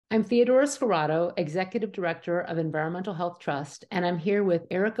I'm Theodora Scarrato, Executive Director of Environmental Health Trust, and I'm here with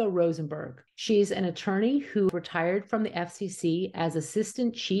Erica Rosenberg. She's an attorney who retired from the FCC as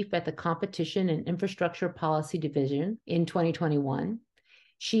Assistant Chief at the Competition and Infrastructure Policy Division in 2021.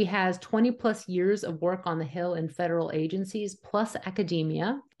 She has 20 plus years of work on the Hill in federal agencies plus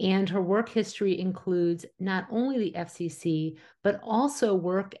academia, and her work history includes not only the FCC, but also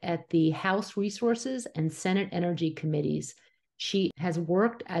work at the House Resources and Senate Energy Committees. She has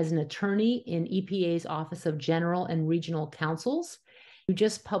worked as an attorney in EPA's Office of General and Regional Counsels. You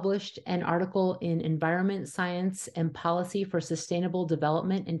just published an article in Environment, Science, and Policy for Sustainable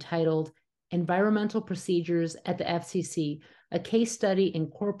Development entitled Environmental Procedures at the FCC, a case study in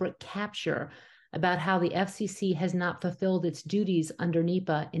corporate capture, about how the FCC has not fulfilled its duties under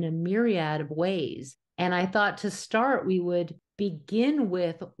NEPA in a myriad of ways. And I thought to start, we would begin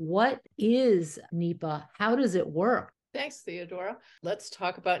with, what is NEPA? How does it work? Thanks, Theodora. Let's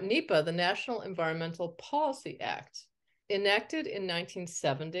talk about NEPA, the National Environmental Policy Act. Enacted in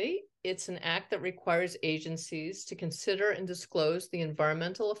 1970, it's an act that requires agencies to consider and disclose the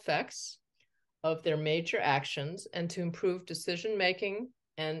environmental effects of their major actions and to improve decision-making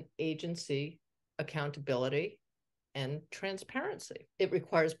and agency accountability and transparency. It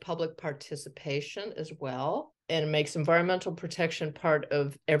requires public participation as well, and it makes environmental protection part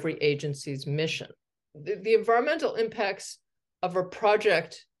of every agency's mission. The environmental impacts of a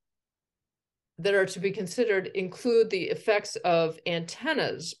project that are to be considered include the effects of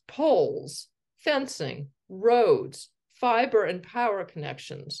antennas, poles, fencing, roads, fiber and power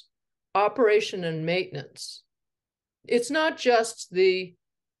connections, operation and maintenance. It's not just the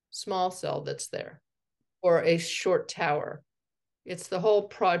small cell that's there or a short tower. It's the whole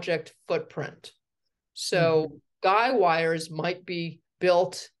project footprint. So guy wires might be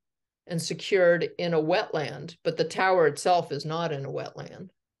built and secured in a wetland, but the tower itself is not in a wetland.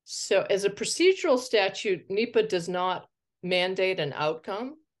 So as a procedural statute, NEPA does not mandate an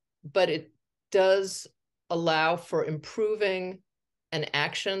outcome, but it does allow for improving an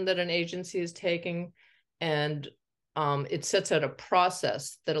action that an agency is taking, and it sets out a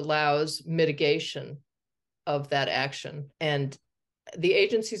process that allows mitigation of that action. And the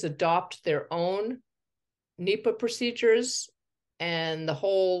agencies adopt their own NEPA procedures, and the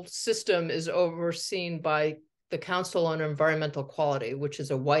whole system is overseen by the Council on Environmental Quality, which is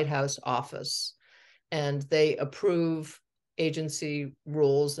a White House office. And they approve agency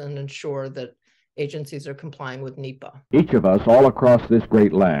rules and ensure that agencies are complying with NEPA. Each of us all across this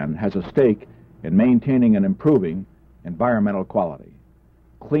great land has a stake in maintaining and improving environmental quality,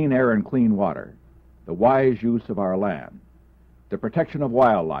 clean air and clean water, the wise use of our land, the protection of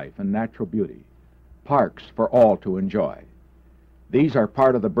wildlife and natural beauty, parks for all to enjoy. These are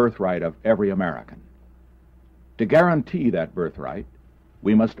part of the birthright of every American. To guarantee that birthright,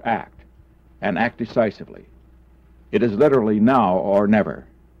 we must act, and act decisively. It is literally now or never.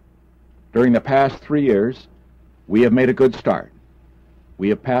 During the past 3 years, we have made a good start. We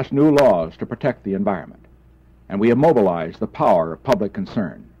have passed new laws to protect the environment, and we have mobilized the power of public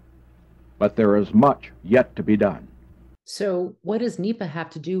concern. But there is much yet to be done. So what does NEPA have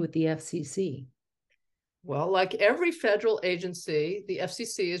to do with the FCC? Well, like every federal agency, the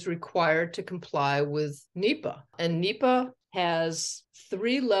FCC is required to comply with NEPA. And NEPA has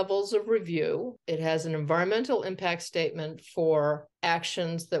 3 levels of review. It has an environmental impact statement for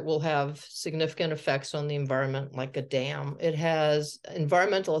actions that will have significant effects on the environment, like a dam. It has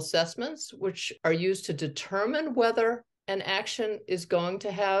environmental assessments, which are used to determine whether an action is going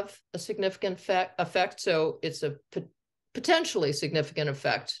to have a significant effect. So it's a potentially significant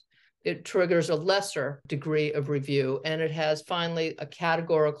effect. It triggers a lesser degree of review. And it has finally a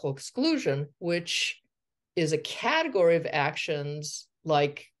categorical exclusion, which is a category of actions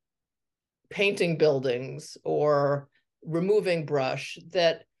like painting buildings or removing brush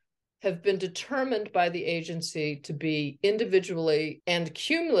that have been determined by the agency to be individually and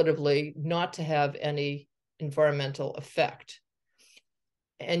cumulatively not to have any environmental effect.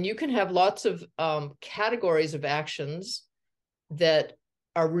 And you can have lots of categories of actions that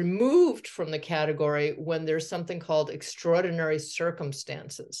are removed from the category when there's something called extraordinary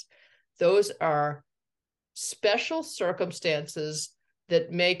circumstances. Those are special circumstances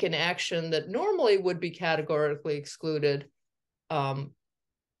that make an action that normally would be categorically excluded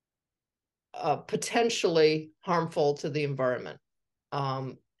potentially harmful to the environment.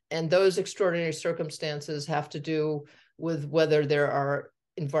 And those extraordinary circumstances have to do with whether there are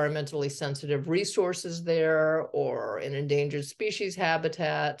environmentally sensitive resources there or an endangered species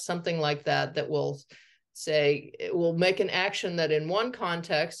habitat, something like that, that will say, it will make an action that in one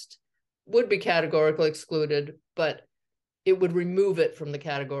context would be categorically excluded, but it would remove it from the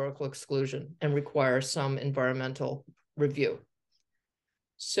categorical exclusion and require some environmental review.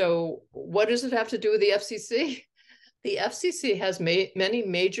 So what does it have to do with the FCC? The FCC has many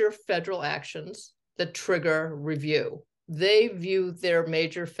major federal actions that trigger review. They view their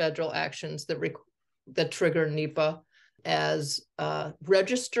major federal actions that trigger NEPA as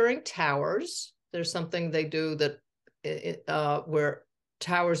registering towers. There's something they do that where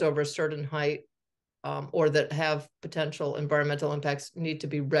towers over a certain height or that have potential environmental impacts need to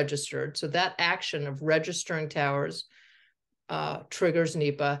be registered. So that action of registering towers triggers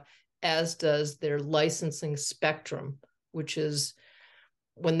NEPA, as does their licensing spectrum, which is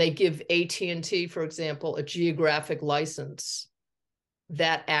when they give AT&T, for example, a geographic license,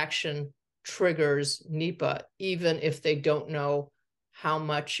 that action triggers NEPA, even if they don't know how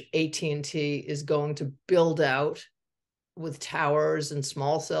much AT&T is going to build out with towers and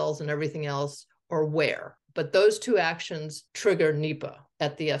small cells and everything else, or where. But those two actions trigger NEPA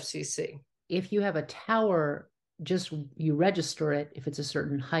at the FCC. If you have a tower, just you register it if it's a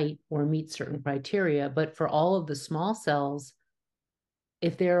certain height or meets certain criteria. But for all of the small cells,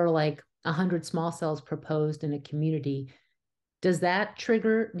 if there are like 100 small cells proposed in a community, does that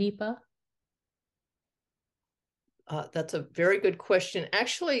trigger NEPA? That's a very good question.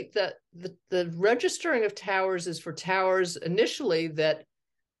 Actually, the registering of towers is for towers initially that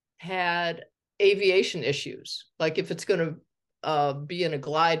had aviation issues, like if it's going to be in a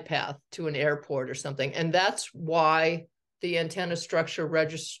glide path to an airport or something. And that's why the antenna structure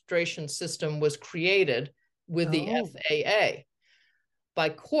registration system was created with the FAA. By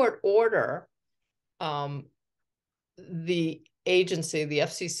court order, the agency, the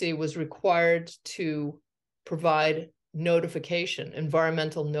FCC, was required to provide notification,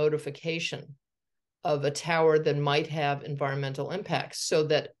 environmental notification of a tower that might have environmental impacts, so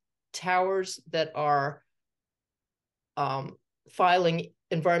that towers that are filing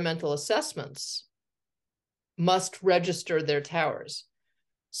environmental assessments must register their towers.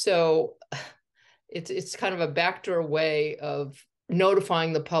 So it's kind of a backdoor way of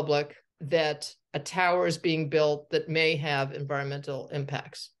notifying the public that a tower is being built that may have environmental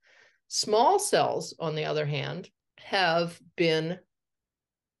impacts. Small cells, on the other hand, have been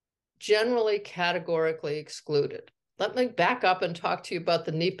generally categorically excluded. Let me back up and talk to you about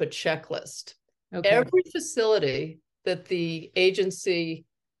the NEPA checklist. Okay. Every facility that the agency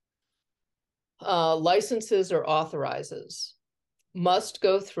licenses or authorizes must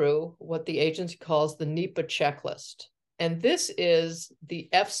go through what the agency calls the NEPA checklist. And this is the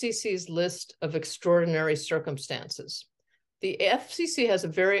FCC's list of extraordinary circumstances. The FCC has a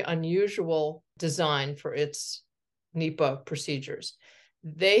very unusual design for its NEPA procedures.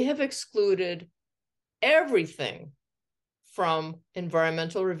 They have excluded everything from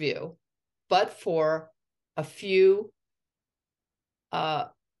environmental review, but for a few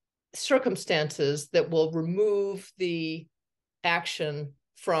circumstances that will remove the action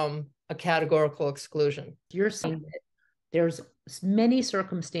from a categorical exclusion. You're saying that there's many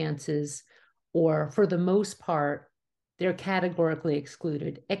circumstances, or for the most part, they're categorically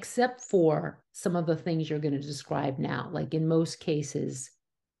excluded, except for some of the things you're going to describe now. Like in most cases,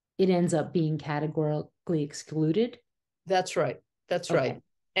 it ends up being categorically excluded. That's right. That's okay. Right.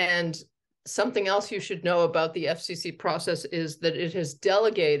 And something else you should know about the FCC process is that it has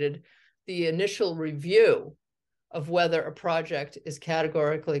delegated the initial review of whether a project is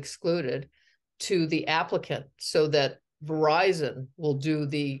categorically excluded to the applicant, so that Verizon will do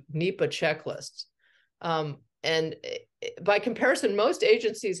the NEPA checklists. And by comparison, most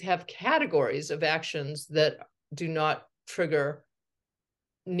agencies have categories of actions that do not trigger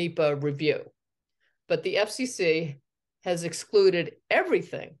NEPA review. But the FCC has excluded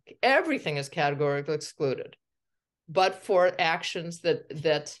everything. Everything is categorically excluded, but for actions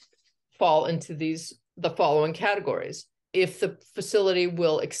that fall into the following categories. If the facility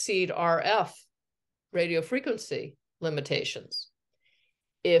will exceed RF, radio frequency limitations,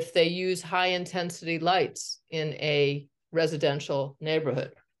 if they use high intensity lights in a residential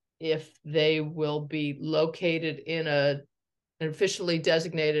neighborhood, if they will be located in an officially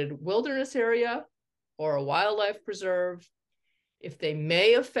designated wilderness area or a wildlife preserve, if they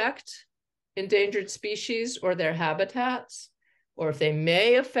may affect endangered species or their habitats, or if they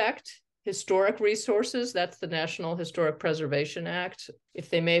may affect historic resources, that's the National Historic Preservation Act. If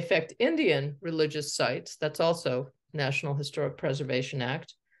they may affect Indian religious sites, that's also National Historic Preservation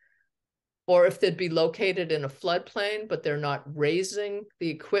Act. Or if they'd be located in a floodplain, but they're not raising the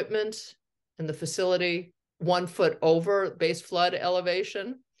equipment and the facility 1 foot over base flood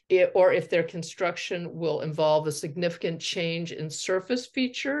elevation, or if their construction will involve a significant change in surface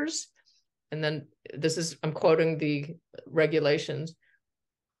features and then I'm quoting the regulations,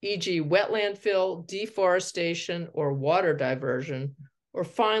 e.g. wetland fill, deforestation, or water diversion, or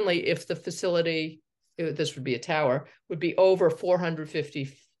finally, if the facility, this would be a tower, would be over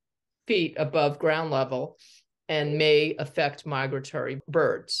 450 feet above ground level and may affect migratory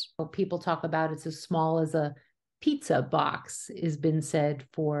birds. People talk about it's as small as a pizza box has been said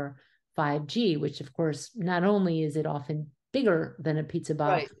for 5G, which of course, not only is it often bigger than a pizza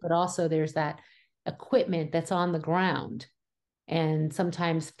box, right, but also there's that equipment that's on the ground, and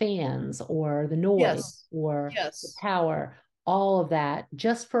sometimes fans or the noise, yes, or yes, the power, all of that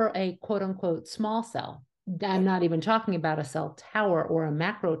just for a quote unquote small cell. I'm not even talking about a cell tower or a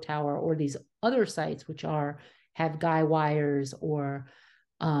macro tower or these other sites which have guy wires or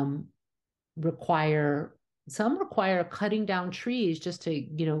require cutting down trees just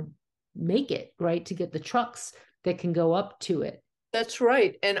to make it right, to get the trucks that can go up to it. That's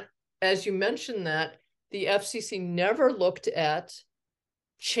right. And as you mentioned that, the FCC never looked at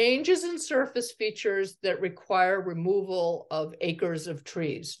changes in surface features that require removal of acres of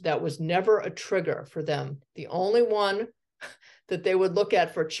trees. That was never a trigger for them. The only one that they would look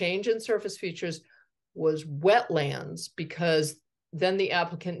at for change in surface features was wetlands, because then the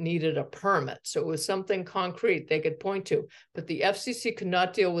applicant needed a permit. So it was something concrete they could point to. But the FCC could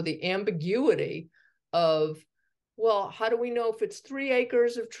not deal with the ambiguity of, well, how do we know if it's 3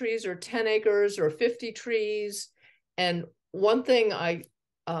 acres of trees or 10 acres or 50 trees? And one thing I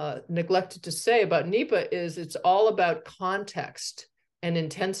neglected to say about NEPA is it's all about context and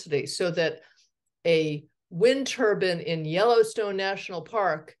intensity, so that a wind turbine in Yellowstone National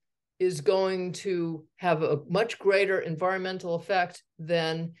Park is going to have a much greater environmental effect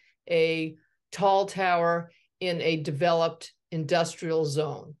than a tall tower in a developed industrial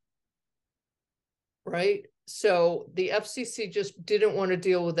zone, right? So the FCC just didn't want to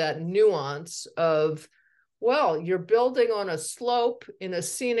deal with that nuance of, well, you're building on a slope in a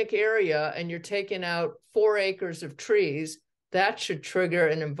scenic area and you're taking out 4 acres of trees. That should trigger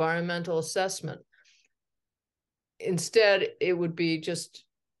an environmental assessment. Instead, it would be just,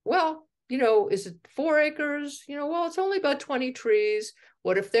 well, is it 4 acres? Well, it's only about 20 trees.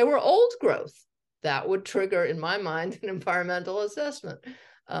 What if they were old growth? That would trigger, in my mind, an environmental assessment.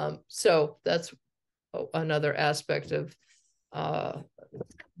 So that's another aspect of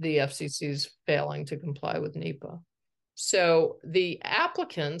the FCC's failing to comply with NEPA. So the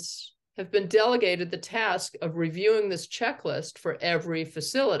applicants have been delegated the task of reviewing this checklist for every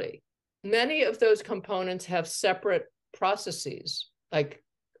facility. Many of those components have separate processes, like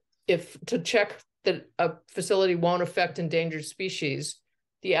if to check that a facility won't affect endangered species,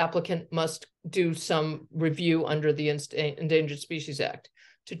 the applicant must do some review under the Endangered Species Act.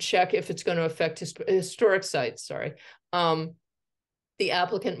 To check if it's going to affect historic sites, the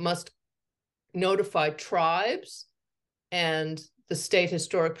applicant must notify tribes and the state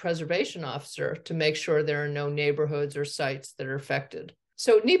historic preservation officer to make sure there are no neighborhoods or sites that are affected.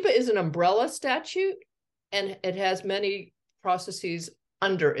 So NEPA is an umbrella statute, and it has many processes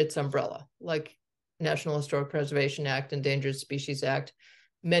under its umbrella, like National Historic Preservation Act, Endangered Species Act.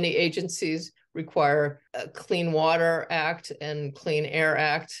 Many agencies require a Clean Water Act and Clean Air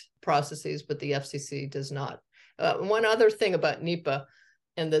Act processes, but the FCC does not. One other thing about NEPA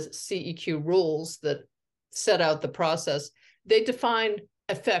and the CEQ rules that set out the process, they define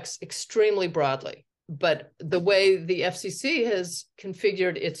effects extremely broadly. But the way the FCC has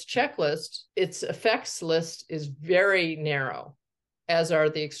configured its checklist, its effects list is very narrow, as are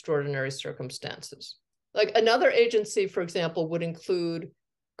the extraordinary circumstances. Like another agency, for example, would include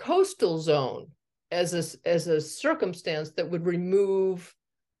coastal zone as a circumstance that would remove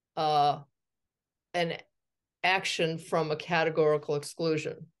an action from a categorical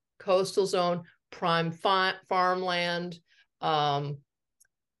exclusion. Coastal zone, prime farmland,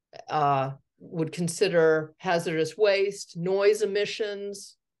 would consider hazardous waste, noise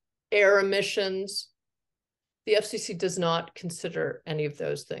emissions, air emissions. The FCC does not consider any of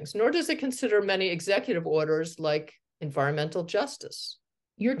those things, nor does it consider many executive orders like environmental justice.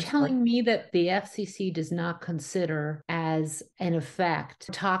 You're telling me that the FCC does not consider as an effect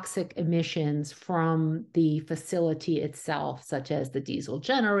toxic emissions from the facility itself, such as the diesel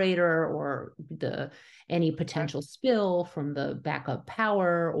generator or any potential spill from the backup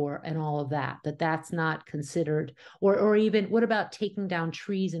power and all of that, that's not considered, or even what about taking down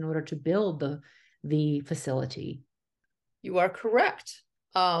trees in order to build the facility? You are correct.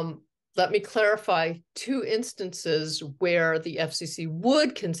 Let me clarify 2 instances where the FCC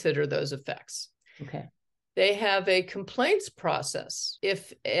would consider those effects. Okay. They have a complaints process.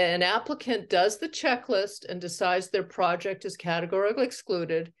 If an applicant does the checklist and decides their project is categorically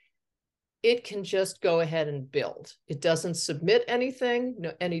excluded, it can just go ahead and build. It doesn't submit anything,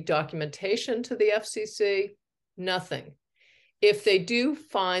 any documentation to the FCC, nothing. If they do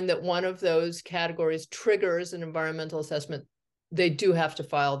find that one of those categories triggers an environmental assessment, they do have to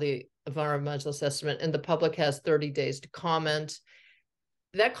file the environmental assessment, and the public has 30 days to comment.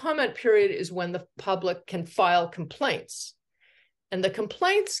 That comment period is when the public can file complaints. And the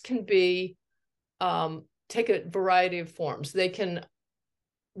complaints can be, take a variety of forms. They can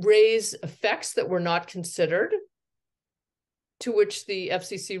raise effects that were not considered, to which the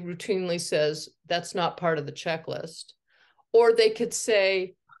FCC routinely says that's not part of the checklist. Or they could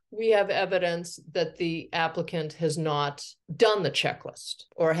say, we have evidence that the applicant has not done the checklist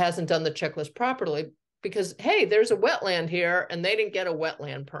or hasn't done the checklist properly because, hey, there's a wetland here and they didn't get a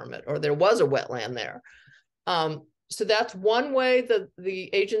wetland permit, or there was a wetland there. So that's one way that the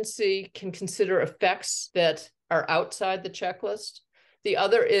agency can consider effects that are outside the checklist. The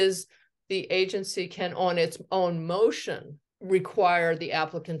other is the agency can, on its own motion, require the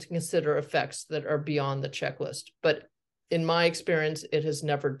applicant to consider effects that are beyond the checklist. But in my experience, it has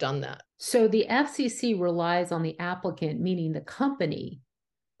never done that. So the FCC relies on the applicant, meaning the company,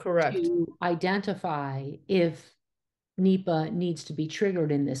 correct, to identify if NEPA needs to be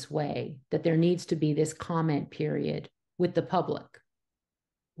triggered in this way, that there needs to be this comment period with the public.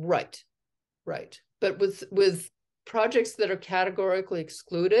 Right, right. But with projects that are categorically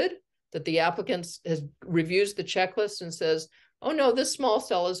excluded, that the applicant reviews the checklist and says, oh no, this small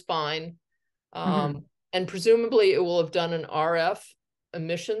cell is fine. And presumably it will have done an RF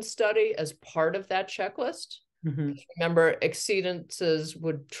emission study as part of that checklist. Remember, exceedances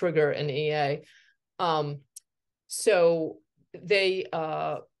would trigger an EA. So they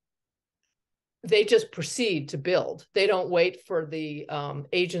just proceed to build. They don't wait for the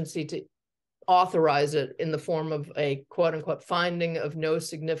agency to authorize it in the form of a quote unquote finding of no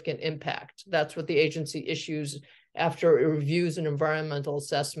significant impact. That's what the agency issues after it reviews an environmental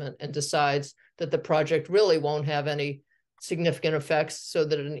assessment and decides that the project really won't have any significant effects, so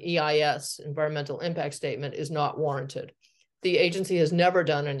that an EIS, environmental impact statement, is not warranted. The agency has never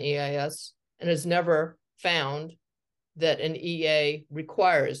done an EIS and has never found that an EA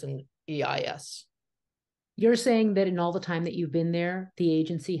requires an EIS. You're saying that in all the time that you've been there, the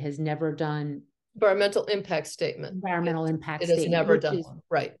agency has never done environmental impact statement. Environmental impact statement. It has never done one.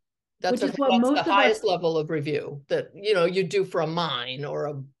 Right. That's the highest level of review that, you know, you do for a mine or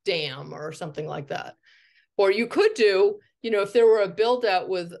a dam or something like that. Or you could do, you know, if there were a build out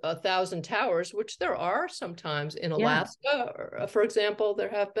with 1,000 towers, which there are sometimes in Alaska, for example, there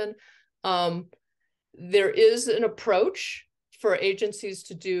have been, there is an approach for agencies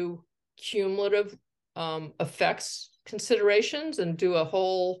to do cumulative effects considerations and do a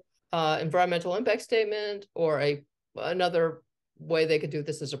whole environmental impact statement, or another way they could do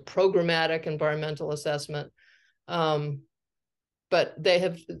this is a programmatic environmental assessment. But they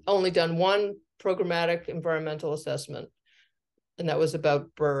have only done one programmatic environmental assessment, and that was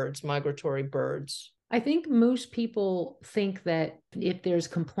about birds, migratory birds. I think most people think that if there's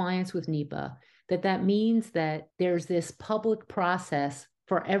compliance with NEPA, that means that there's this public process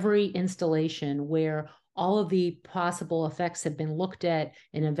for every installation where all of the possible effects have been looked at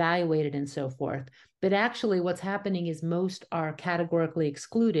and evaluated and so forth. But actually what's happening is most are categorically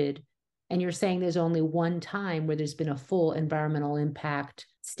excluded. And you're saying there's only one time where there's been a full environmental impact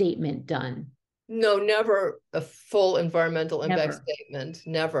statement done. No, never a full environmental impact statement.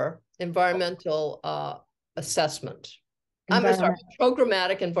 Never. Environmental assessment. I'm sorry,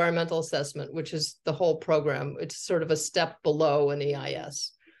 programmatic environmental assessment, which is the whole program. It's sort of a step below an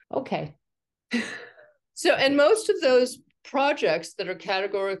EIS. Okay. So, and most of those projects that are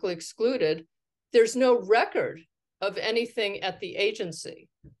categorically excluded, there's no record of anything at the agency.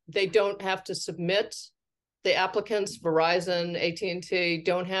 They don't have to submit, the applicants, Verizon, AT&T,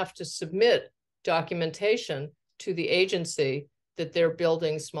 don't have to submit documentation to the agency that they're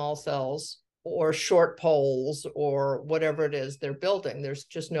building small cells or short poles or whatever it is they're building. There's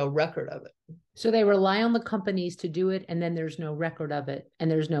just no record of it. So they rely on the companies to do it, and then there's no record of it,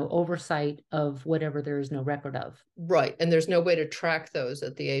 and there's no oversight of whatever there is no record of. Right, and there's no way to track those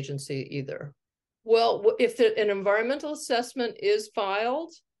at the agency either. Well, if an environmental assessment is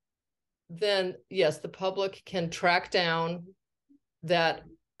filed, then yes, the public can track down that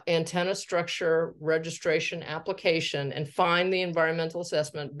antenna structure registration application and find the environmental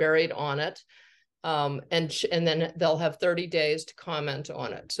assessment buried on it. And then they'll have 30 days to comment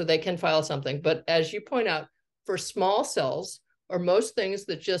on it. So they can file something. But as you point out, for small cells or most things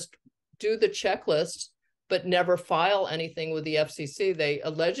that just do the checklist, but never file anything with the FCC, they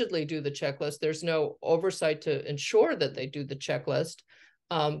allegedly do the checklist. There's no oversight to ensure that they do the checklist.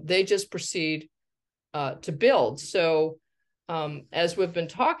 They just proceed to build. So as we've been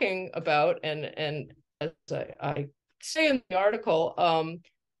talking about, and as I say in the article,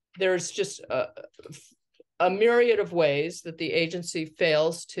 there's just a myriad of ways that the agency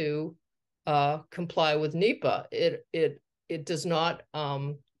fails to comply with NEPA. It does not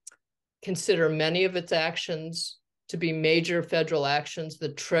consider many of its actions to be major federal actions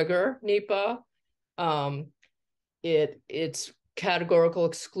that trigger NEPA. Its categorical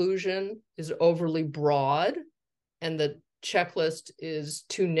exclusion is overly broad, and the checklist is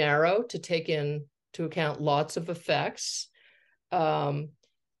too narrow to take into account lots of effects.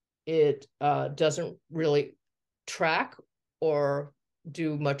 It doesn't really track or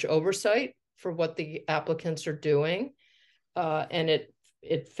do much oversight for what the applicants are doing, and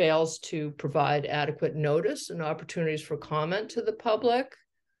it fails to provide adequate notice and opportunities for comment to the public.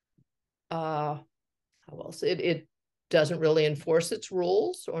 How else? It doesn't really enforce its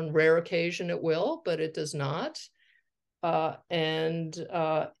rules. On rare occasion it will, but it does not. And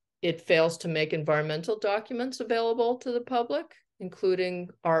it fails to make environmental documents available to the public, including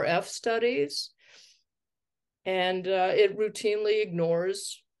RF studies. And it routinely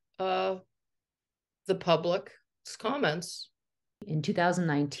ignores the public's comments. In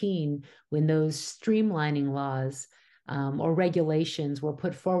 2019, when those streamlining laws or regulations were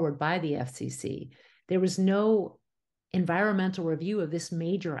put forward by the FCC, there was no environmental review of this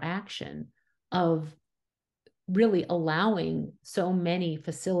major action of really allowing so many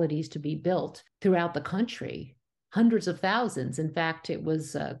facilities to be built throughout the country, hundreds of thousands. In fact, it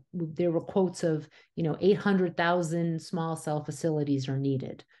was there were quotes of 800,000 small cell facilities are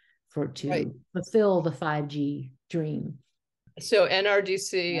needed to fulfill the 5G dream. So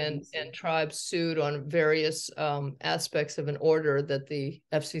NRDC and tribes sued on various aspects of an order that the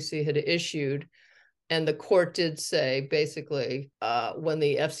FCC had issued. And the court did say, basically, when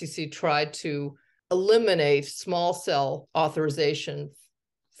the FCC tried to eliminate small cell authorization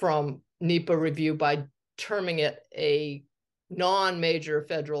from NEPA review by terming it a non-major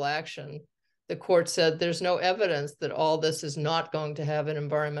federal action, the court said there's no evidence that all this is not going to have an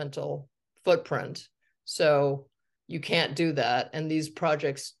environmental footprint. So you can't do that. And these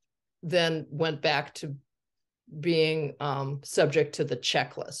projects then went back to being subject to the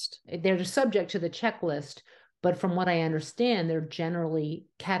checklist. They're subject to the checklist, but from what I understand, they're generally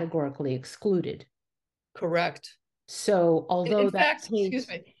categorically excluded. Correct. So although in fact, excuse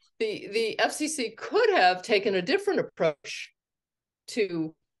me, the FCC could have taken a different approach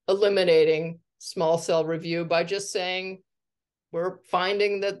to eliminating small cell review by just saying, we're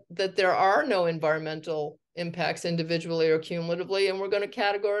finding that there are no environmental impacts individually or cumulatively, and we're going to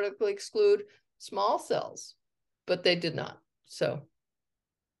categorically exclude small cells. But they did not. So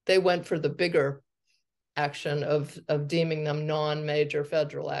they went for the bigger action of deeming them non-major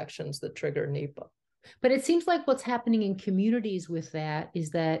federal actions that trigger NEPA. But it seems like what's happening in communities with that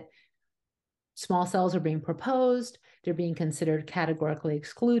is that small cells are being proposed, they're being considered categorically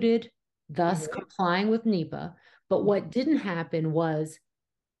excluded, thus complying with NEPA. But what didn't happen was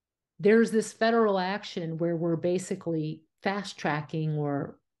there's this federal action where we're basically fast tracking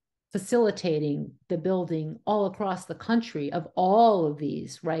or facilitating the building all across the country of all of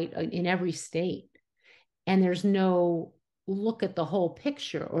these, right, in every state. And there's no look at the whole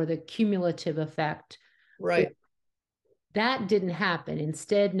picture or the cumulative effect. Right. That didn't happen.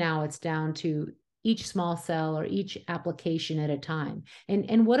 Instead, now it's down to each small cell or each application at a time.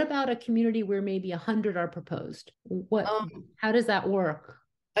 And what about a community where maybe 100 are proposed? How does that work?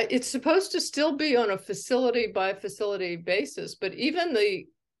 It's supposed to still be on a facility by facility basis, but even the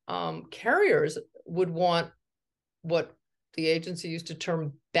carriers would want what the agency used to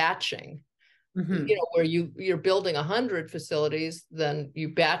term batching. Where you're building 100 facilities, then you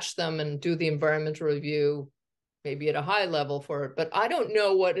batch them and do the environmental review, maybe at a high level for it. But I don't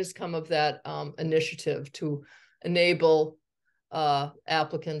know what has come of that initiative to enable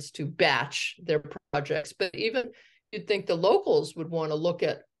applicants to batch their projects. But even you'd think the locals would want to look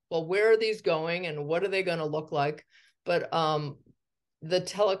at, well, where are these going and what are they going to look like? But the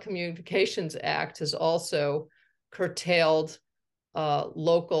Telecommunications Act has also curtailed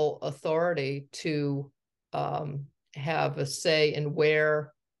local authority to have a say in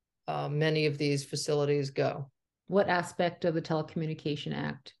where many of these facilities go. What aspect of the Telecommunication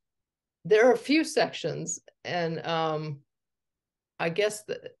Act? There are a few sections, and I guess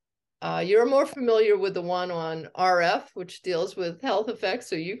that you're more familiar with the one on RF, which deals with health effects,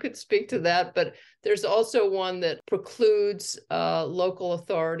 so you could speak to that. But there's also one that precludes local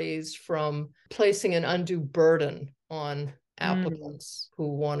authorities from placing an undue burden on applicants who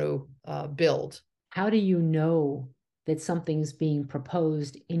want to build. How do you know that something's being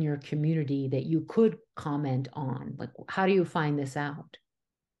proposed in your community that you could comment on? Like, how do you find this out?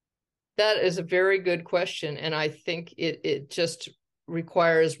 That is a very good question. And I think it just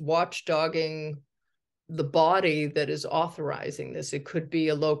requires watchdogging the body that is authorizing this. It could be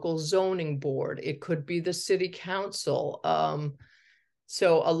a local zoning board. It could be the city council.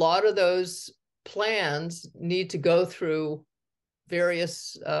 So a lot of those plans need to go through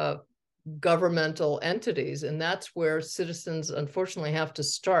various governmental entities. And that's where citizens unfortunately have to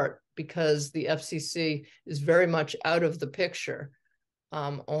start, because the FCC is very much out of the picture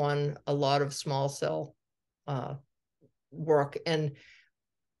on a lot of small cell work. And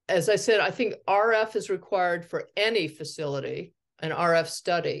as I said, I think RF is required for any facility, an RF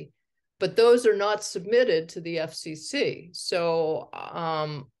study, but those are not submitted to the FCC. So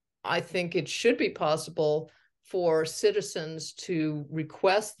I think it should be possible for citizens to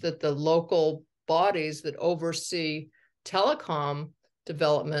request that the local bodies that oversee telecom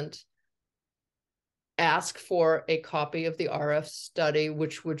development ask for a copy of the RF study,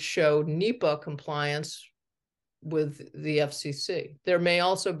 which would show NEPA compliance with the FCC. There may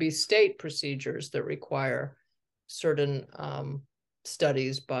also be state procedures that require certain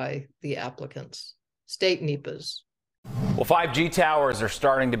studies by the applicants, state NEPAs. Well, 5G towers are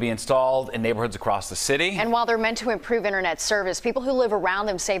starting to be installed in neighborhoods across the city. And while they're meant to improve internet service, people who live around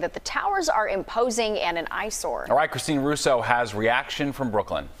them say that the towers are imposing and an eyesore. All right, Christine Russo has reaction from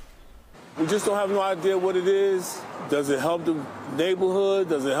Brooklyn. We just don't have no idea what it is. Does it help the neighborhood?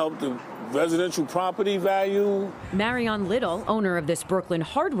 Does it help the residential property value? Marion Little, owner of this Brooklyn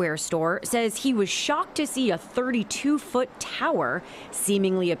hardware store, says he was shocked to see a 32-foot tower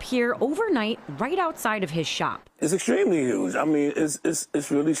seemingly appear overnight right outside of his shop. It's extremely huge. I mean,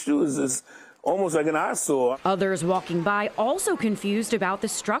 it's really huge. It's almost like an eyesore. Others walking by also confused about the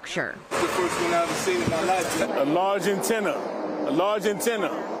structure. It's the first one I've seen in my life. A large antenna. A large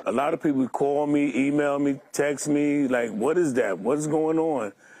antenna. A lot of people call me, email me, text me, like, what is that? What is going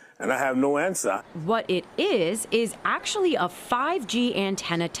on? And I have no answer. What it is actually a 5G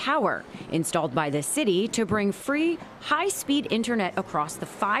antenna tower installed by the city to bring free, high-speed internet across the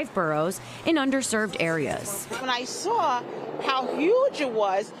 5 boroughs in underserved areas. When I saw how huge it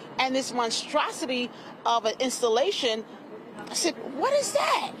was and this monstrosity of an installation, I said, what is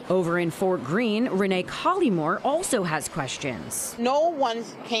that? Over in Fort Greene, Renee Collymore also has questions. No one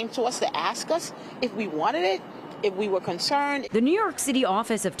came to us to ask us if we wanted it, if we were concerned. The New York City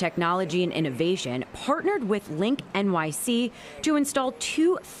Office of Technology and Innovation partnered with Link NYC to install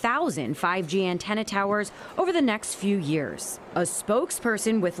 2,000 5G antenna towers over the next few years. A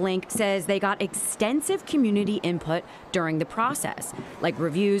spokesperson with Link says they got extensive community input during the process, like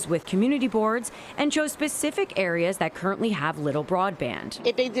reviews with community boards, and chose specific areas that currently have little broadband.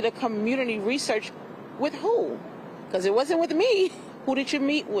 If they did a community research, with who? Because it wasn't with me. Who did you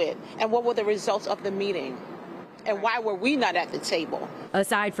meet with? And what were the results of the meeting? And why were we not at the table?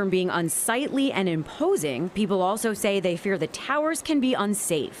 Aside from being unsightly and imposing, people also say they fear the towers can be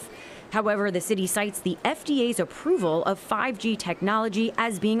unsafe. However, the city cites the FDA's approval of 5G technology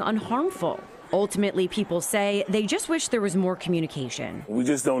as being unharmful. Ultimately, people say they just wish there was more communication. We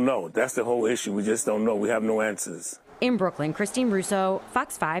just don't know. That's the whole issue. We just don't know. We have no answers. In Brooklyn, Christine Russo,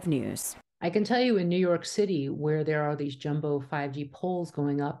 Fox 5 News. I can tell you in New York City, where there are these jumbo 5G poles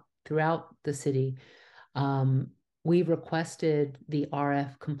going up throughout the city, we requested the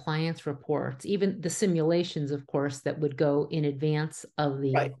RF compliance reports, even the simulations, of course, that would go in advance of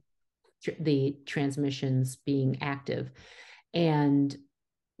the transmissions being active. And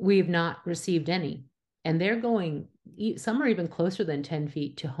we've not received any. And they're going, some are even closer than 10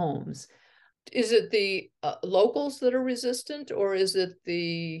 feet to homes. Is it the locals that are resistant, or is it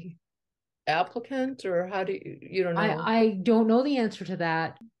the applicant, or how do you don't know? I don't know the answer to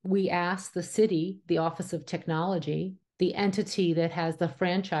that. We asked the city, the Office of Technology, the entity that has the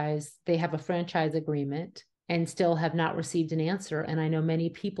franchise, they have a franchise agreement, and still have not received an answer. And I know many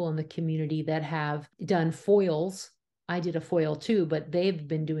people in the community that have done foils. I did a foil too, but they've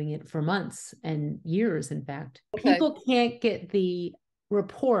been doing it for months and years, in fact. Okay. People can't get the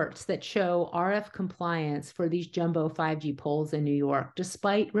reports that show RF compliance for these jumbo 5G poles in New York,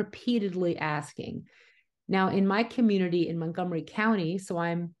 despite repeatedly asking. Now, in my community in Montgomery County, so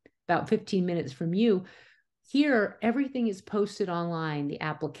I'm about 15 minutes from you, here, everything is posted online. The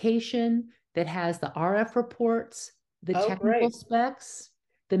application that has the RF reports, the technical specs,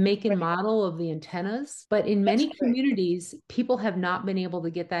 the make and model of the antennas. But in many communities, people have not been able to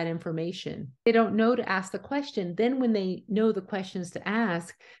get that information. They don't know to ask the question. Then when they know the questions to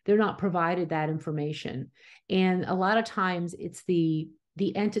ask, they're not provided that information. And a lot of times it's the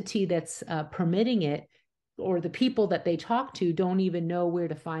entity that's permitting it or the people that they talk to don't even know where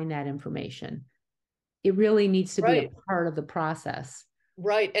to find that information. It really needs to be a part of the process.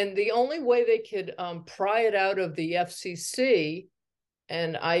 Right. And the only way they could pry it out of the FCC,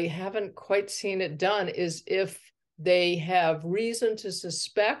 and I haven't quite seen it done, is if they have reason to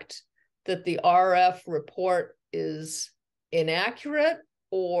suspect that the RF report is inaccurate,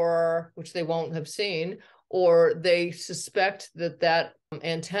 or which they won't have seen, or they suspect that that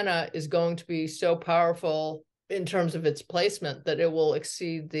antenna is going to be so powerful in terms of its placement that it will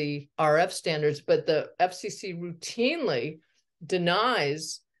exceed the RF standards. But the FCC routinely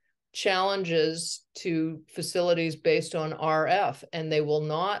denies challenges to facilities based on RF, and they will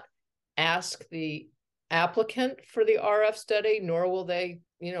not ask the applicant for the RF study, nor will they,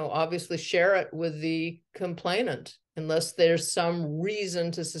 obviously share it with the complainant unless there's some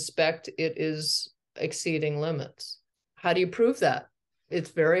reason to suspect it is exceeding limits. How do you prove that?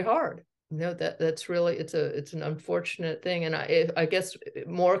 It's very hard. That's really, it's an unfortunate thing. And I guess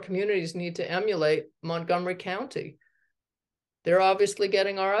more communities need to emulate Montgomery County. They're obviously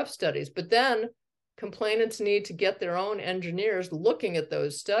getting RF studies, but then complainants need to get their own engineers looking at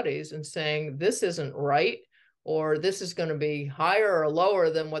those studies and saying, this isn't right, or this is going to be higher or lower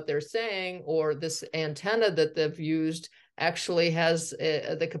than what they're saying, or this antenna that they've used actually has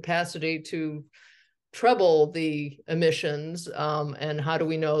the capacity to treble the emissions, and how do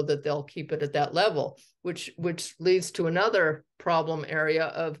we know that they'll keep it at that level, which leads to another problem area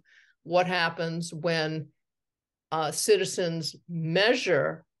of what happens when citizens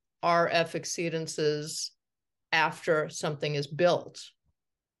measure RF exceedances after something is built.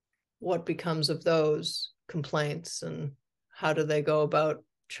 What becomes of those complaints, and how do they go about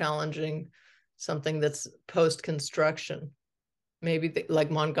challenging something that's post-construction? Maybe like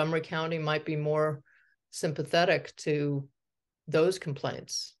Montgomery County might be more sympathetic to those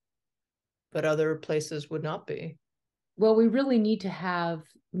complaints, but other places would not be. Well, we really need to have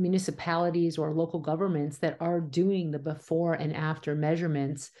municipalities or local governments that are doing the before and after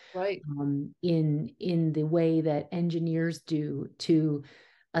measurements, right, in the way that engineers do, to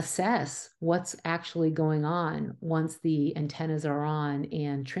assess what's actually going on once the antennas are on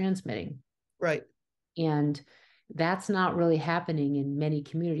and transmitting. Right. And that's not really happening in many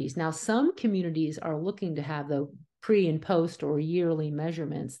communities. Now, some communities are looking to have the pre and post or yearly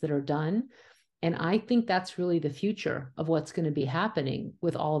measurements that are done. And I think that's really the future of what's going to be happening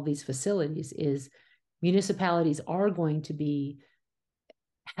with all of these facilities, is municipalities are going to be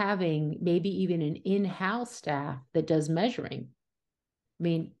having maybe even an in-house staff that does measuring. I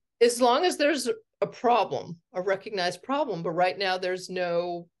mean, as long as there's a problem, a recognized problem, but right now there's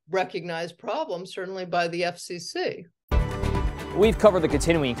no recognized problem, certainly by the FCC. We've covered the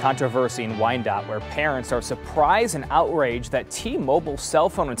continuing controversy in Wyandotte, where parents are surprised and outraged that T-Mobile cell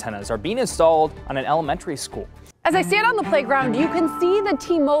phone antennas are being installed on an elementary school. As I stand on the playground, you can see the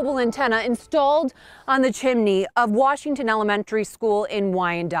T-Mobile antenna installed on the chimney of Washington Elementary School in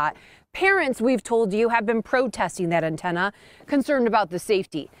Wyandotte. Parents, we've told you, have been protesting that antenna, concerned about the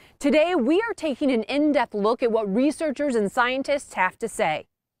safety. Today, we are taking an in-depth look at what researchers and scientists have to say.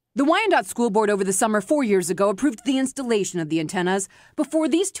 The Wyandotte School Board over the summer 4 years ago approved the installation of the antennas before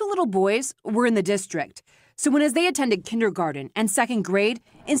these two little boys were in the district. So as they attended kindergarten and second grade,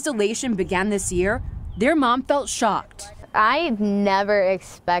 installation began this year, their mom felt shocked. I never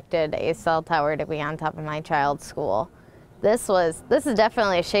expected a cell tower to be on top of my child's school. This is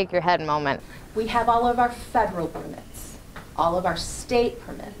definitely a shake your head moment. We have all of our federal permits, all of our state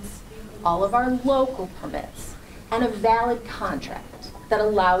permits, all of our local permits, and a valid contract that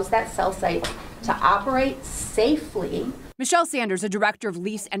allows that cell site to operate safely. Michelle Sanders, a director of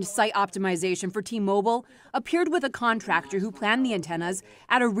lease and site optimization for T-Mobile, appeared with a contractor who planned the antennas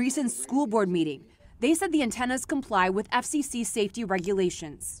at a recent school board meeting. They said the antennas comply with FCC safety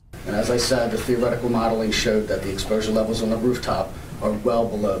regulations. And as I said, the theoretical modeling showed that the exposure levels on the rooftop are well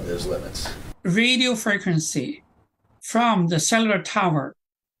below those limits. Radio frequency from the cellular tower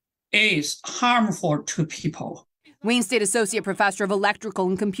is harmful to people. Wayne State Associate Professor of Electrical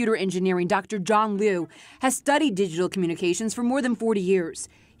and Computer Engineering, Dr. John Liu, has studied digital communications for more than 40 years.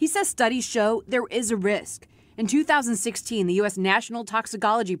 He says studies show there is a risk. In 2016, the U.S. National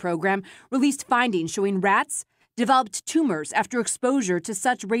Toxicology Program released findings showing rats developed tumors after exposure to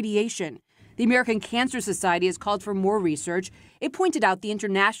such radiation. The American Cancer Society has called for more research. It pointed out the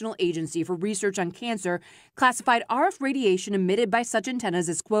International Agency for Research on Cancer classified RF radiation emitted by such antennas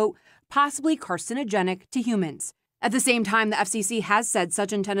as, quote, possibly carcinogenic to humans. At the same time, the FCC has said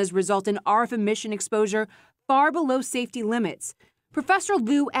such antennas result in RF emission exposure far below safety limits. Professor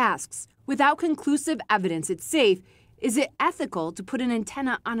Liu asks, without conclusive evidence it's safe, is it ethical to put an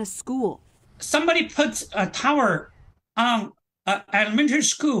antenna on a school? somebody puts a tower on an elementary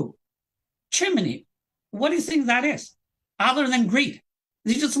school chimney, what do you think that is? Other than greed,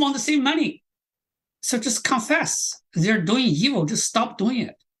 they just want to save money. So just confess they're doing evil, just stop doing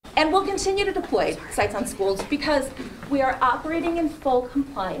it. And we'll continue to deploy sites on schools because we are operating in full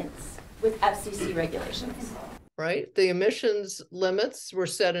compliance with FCC regulations. Right? The emissions limits were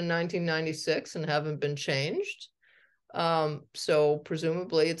set in 1996 and haven't been changed. So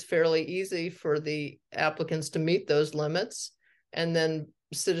presumably it's fairly easy for the applicants to meet those limits. And then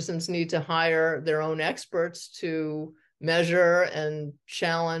citizens need to hire their own experts to measure and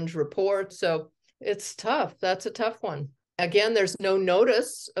challenge reports. So it's tough. That's a tough one. Again, there's no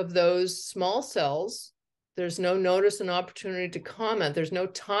notice of those small cells. There's no notice and opportunity to comment. There's no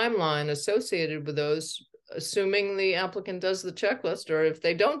timeline associated with those, assuming the applicant does the checklist, or if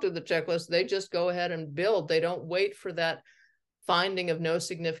they don't do the checklist, they just go ahead and build. They don't wait for that finding of no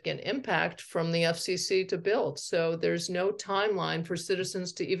significant impact from the FCC to build. So there's no timeline for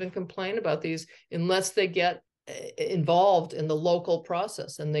citizens to even complain about these unless they get involved in the local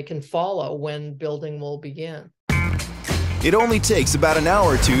process and they can follow when building will begin. It only takes about an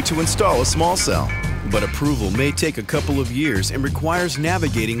hour or two to install a small cell, but approval may take a couple of years and requires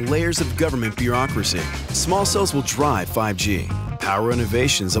navigating layers of government bureaucracy. Small cells will drive 5G, power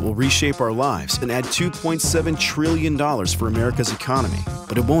innovations that will reshape our lives and add $2.7 trillion for America's economy.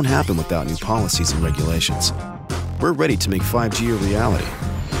 But it won't happen without new policies and regulations. We're ready to make 5G a reality.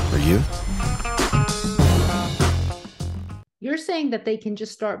 Are you? You're saying that they can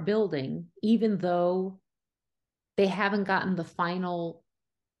just start building even though they haven't gotten the final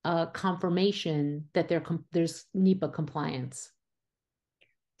confirmation that there's NEPA compliance.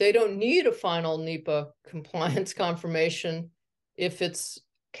 They don't need a final NEPA compliance confirmation if it's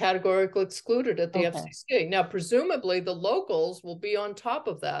categorically excluded at the FCC. Now, presumably the locals will be on top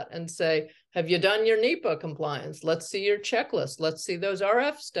of that and say, have you done your NEPA compliance? Let's see your checklist. Let's see those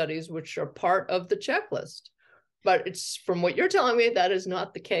RF studies, which are part of the checklist. But it's from what you're telling me, that is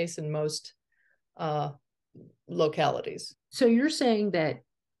not the case in most localities. So you're saying that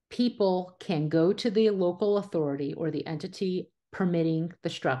people can go to the local authority or the entity permitting the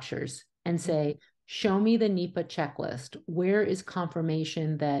structures and say, show me the NEPA checklist. Where is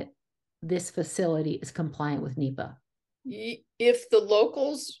confirmation that this facility is compliant with NEPA? If the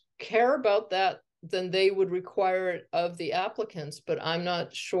locals care about that, then they would require it of the applicants, but I'm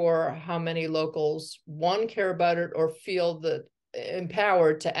not sure how many locals, one, care about it or feel that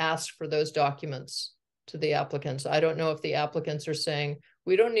empowered to ask for those documents to the applicants. I don't know if the applicants are saying,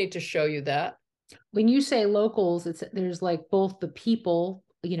 we don't need to show you that. When you say locals, there's like both the people,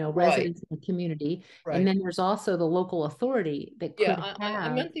 residents in the community, and then there's also the local authority that could have... I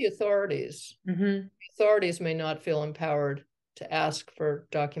meant the authorities. Mm-hmm. The authorities may not feel empowered to ask for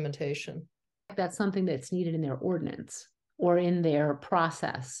documentation. That's something that's needed in their ordinance or in their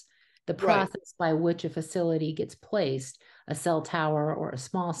process. The process by which a facility gets placed, a cell tower or a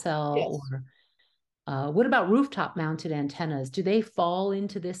small cell, or what about rooftop mounted antennas? Do they fall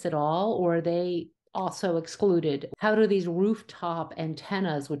into this at all, or are they also excluded? How do these rooftop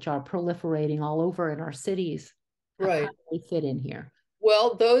antennas, which are proliferating all over in our cities, how do they fit in here?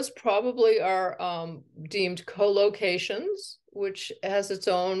 Well, those probably are deemed co-locations, which has its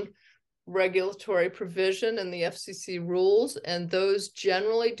own regulatory provision in the FCC rules, and those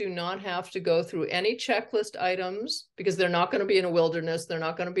generally do not have to go through any checklist items because they're not going to be in a wilderness, they're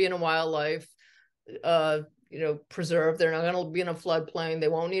not going to be in a wildlife preserve, they're not going to be in a floodplain, they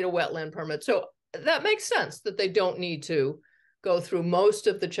won't need a wetland permit. So that makes sense that they don't need to go through most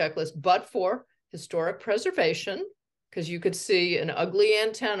of the checklist, but for historic preservation, because you could see an ugly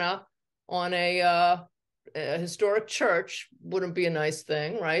antenna on a historic church wouldn't be a nice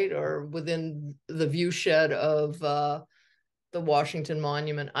thing, right? Or within the view shed of the Washington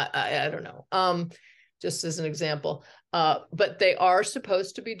Monument. I don't know, just as an example. But they are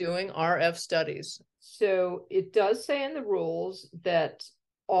supposed to be doing RF studies. So it does say in the rules that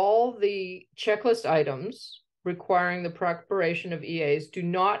all the checklist items requiring the preparation of EAs do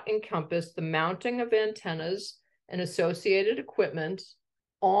not encompass the mounting of antennas and associated equipment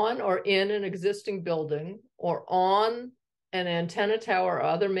on or in an existing building or on an antenna tower or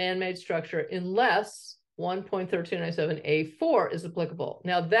other man-made structure unless 1.1397A4 is applicable.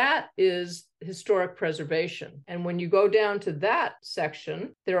 Now that is historic preservation. And when you go down to that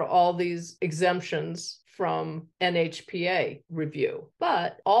section, there are all these exemptions from NHPA review.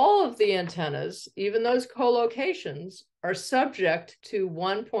 But all of the antennas, even those co-locations, are subject to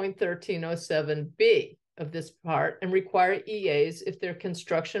 1.1307B of this part and require EAs if their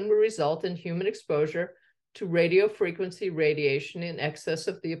construction will result in human exposure to radio frequency radiation in excess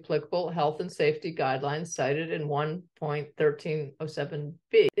of the applicable health and safety guidelines cited in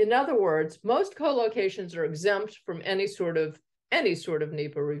 1.1307b. In other words, most co-locations are exempt from any sort of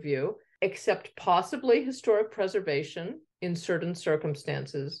NEPA review, except possibly historic preservation in certain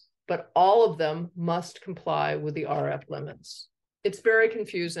circumstances, but all of them must comply with the RF limits. It's very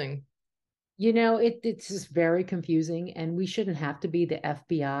confusing. You know, it's just very confusing, and we shouldn't have to be the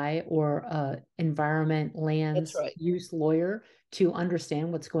FBI or environment lands use lawyer to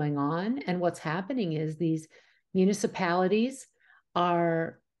understand what's going on. And what's happening is these municipalities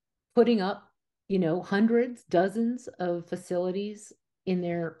are putting up, you know, hundreds, dozens of facilities in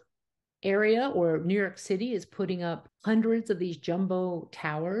their area, or New York City is putting up hundreds of these jumbo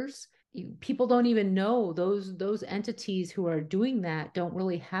towers. People don't even know, those entities who are doing that don't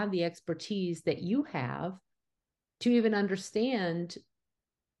really have the expertise that you have to even understand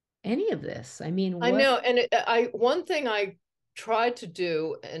any of this. I mean, I know, and one thing I tried to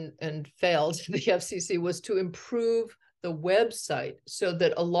do and failed the FCC was to improve the website so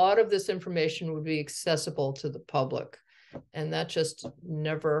that a lot of this information would be accessible to the public, and that just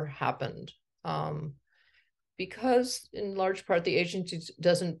never happened, because in large part the agency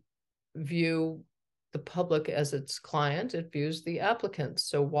doesn't view the public as its client, it views the applicants.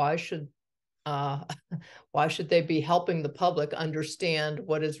 So why should they be helping the public understand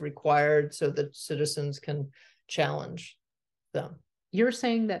what is required so that citizens can challenge them? You're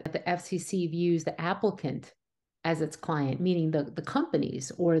saying that the FCC views the applicant as its client, meaning the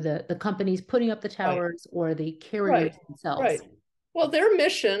companies, or the companies putting up the towers, or the carriers themselves. Right. Well, their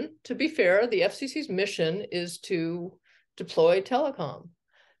mission, to be fair, the FCC's mission is to deploy telecom.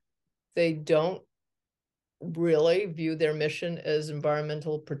 They don't really view their mission as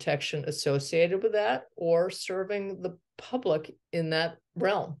environmental protection associated with that, or serving the public in that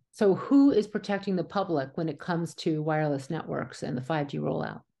realm. So who is protecting the public when it comes to wireless networks and the 5G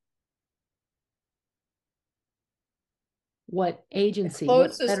rollout? What agency,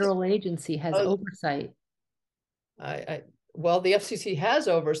 what federal agency has oversight? Well, the FCC has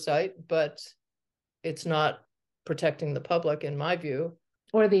oversight, but it's not protecting the public, in my view.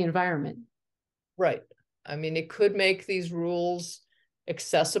 Or the environment. Right. I mean, it could make these rules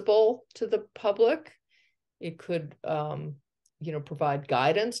accessible to the public. It could, provide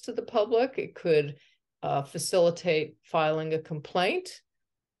guidance to the public. It could facilitate filing a complaint.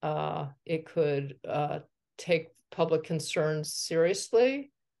 It could take public concerns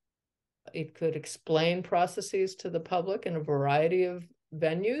seriously. It could explain processes to the public in a variety of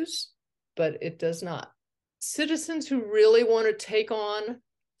venues, but it does not. Citizens who really want to take on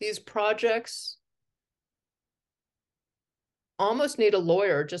these projects almost need a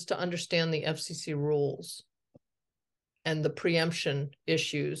lawyer just to understand the FCC rules and the preemption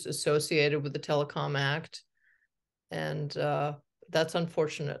issues associated with the Telecom Act. And that's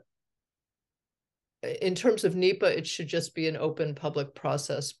unfortunate. In terms of NEPA, it should just be an open public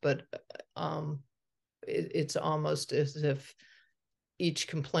process, but it's almost as if each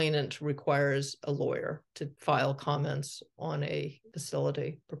complainant requires a lawyer to file comments on a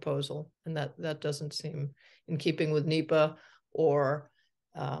facility proposal. And that doesn't seem in keeping with NEPA or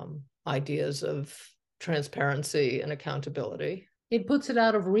ideas of transparency and accountability. It puts it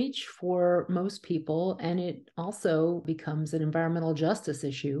out of reach for most people, and it also becomes an environmental justice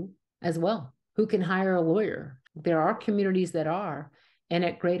issue as well. Who can hire a lawyer? There are communities that are, and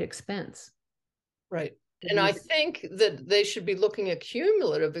at great expense. Right. And I think that they should be looking at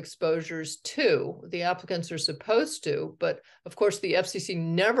cumulative exposures too. The applicants are supposed to, but of course the FCC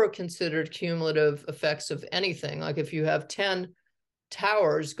never considered cumulative effects of anything. Like if you have 10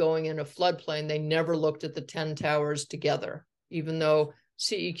 towers going in a floodplain, they never looked at the 10 towers together, even though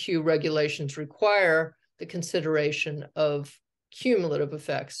CEQ regulations require the consideration of cumulative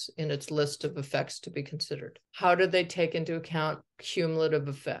effects in its list of effects to be considered. How did they take into account cumulative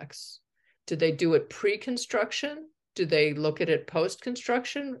effects? Did they do it pre-construction? Do they look at it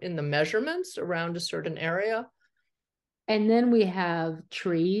post-construction in the measurements around a certain area? And then we have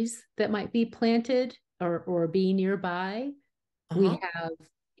trees that might be planted or be nearby. We have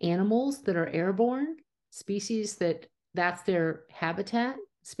animals that are airborne, species that's their habitat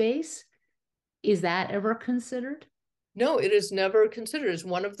space. Is that ever considered? No, it is never considered as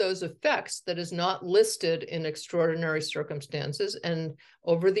one of those effects that is not listed in extraordinary circumstances. And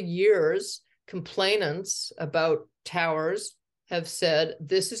over the years, complainants about towers have said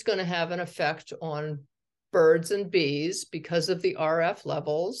this is going to have an effect on birds and bees because of the RF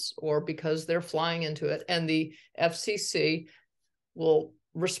levels or because they're flying into it. And the FCC will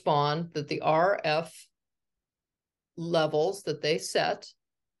respond that the RF levels that they set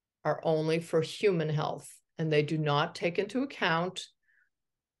are only for human health. and they do not take into account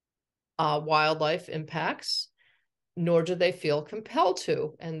wildlife impacts, nor do they feel compelled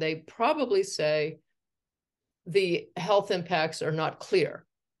to. And they probably say the health impacts are not clear.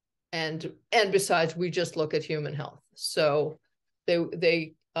 And besides, we just look at human health. So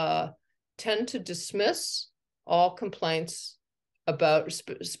they tend to dismiss all complaints about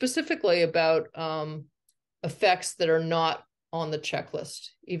specifically about effects that are not on the checklist,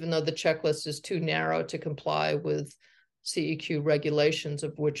 even though the checklist is too narrow to comply with CEQ regulations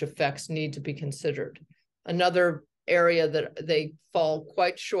of which effects need to be considered. Another area that they fall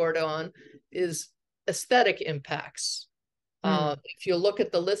quite short on is aesthetic impacts. If you look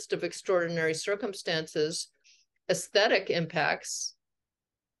at the list of extraordinary circumstances, aesthetic impacts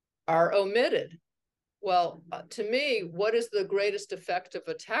are omitted. Well, to me, what is the greatest effect of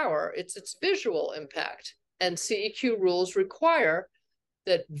a tower? It's its visual impact. And CEQ rules require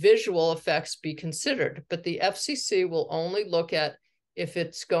that visual effects be considered. But the FCC will only look at if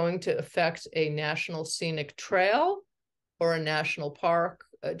it's going to affect a national scenic trail or a national park,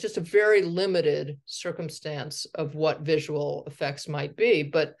 just a very limited circumstance of what visual effects might be.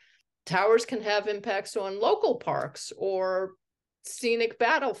 But towers can have impacts on local parks or scenic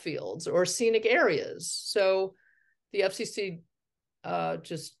battlefields or scenic areas. So the FCC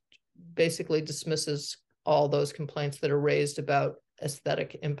just basically dismisses all those complaints that are raised about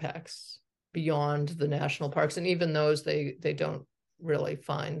aesthetic impacts beyond the national parks. And even those they don't really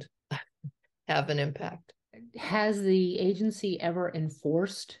find have an impact. Has the agency ever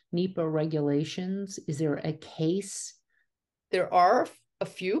enforced NEPA regulations? Is there a case? There are a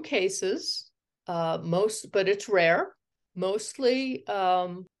few cases, but it's rare. Mostly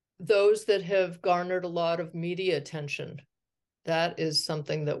those that have garnered a lot of media attention. That is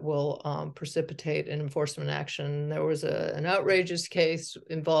something that will precipitate an enforcement action. There was an outrageous case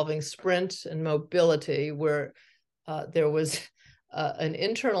involving Sprint and mobility where there was an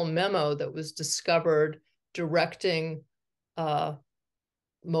internal memo that was discovered directing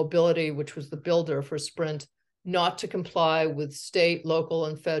mobility, which was the builder for Sprint, not to comply with state, local,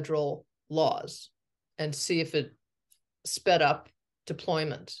 and federal laws and see if it sped up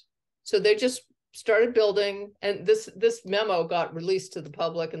deployment. So they just started building, and this memo got released to the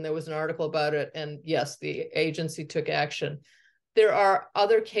public, and there was an article about it, and yes, the agency took action. There are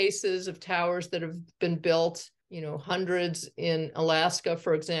other cases of towers that have been built, hundreds in Alaska,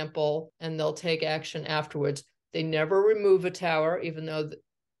 for example, and they'll take action afterwards. They never remove a tower, even though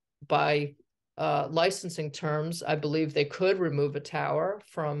by licensing terms, I believe they could remove a tower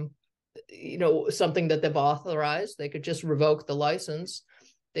from something that they've authorized. They could just revoke the license.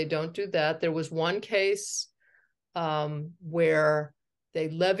 They don't do that. There was one case where they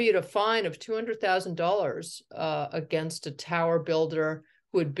levied a fine of $200,000 against a tower builder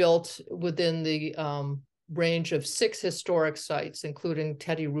who had built within the range of 6 historic sites, including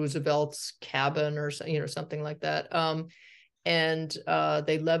Teddy Roosevelt's cabin or something like that. And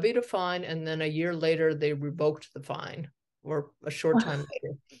they levied a fine, and then a year later they revoked the fine, or a short time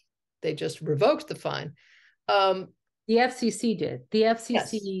later. They just revoked the fine. The FCC did. The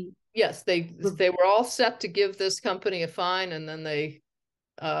FCC. Yes, they were all set to give this company a fine, and then they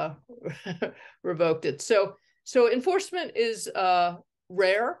revoked it. So enforcement is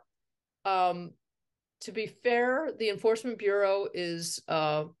rare. To be fair, the Enforcement Bureau is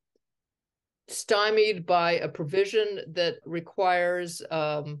stymied by a provision that requires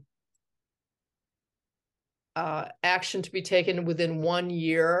action to be taken within 1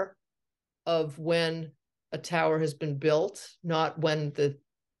 year of when a tower has been built, not when the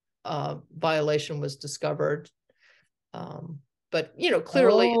violation was discovered. But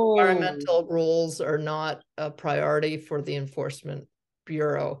clearly environmental rules are not a priority for the Enforcement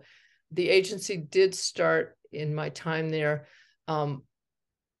Bureau. The agency did start, in my time there,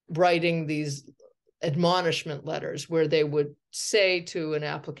 writing these admonishment letters where they would say to an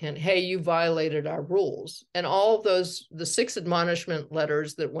applicant, hey, you violated our rules. And all of those, the 6 admonishment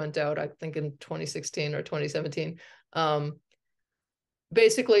letters that went out, I think in 2016 or 2017,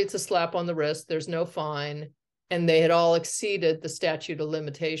 basically it's a slap on the wrist. There's no fine. And they had all exceeded the statute of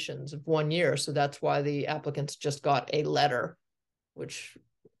limitations of 1 year. So that's why the applicants just got a letter, which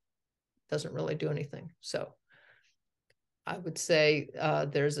doesn't really do anything. So I would say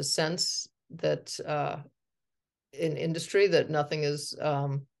there's a sense that in industry that nothing is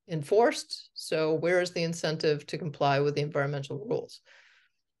enforced. So where is the incentive to comply with the environmental rules?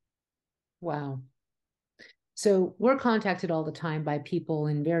 Wow. So we're contacted all the time by people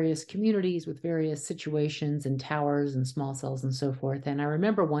in various communities with various situations and towers and small cells and so forth. And I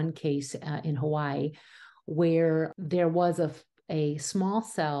remember one case in Hawaii where there was a small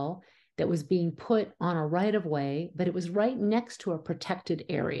cell that was being put on a right of way, but it was right next to a protected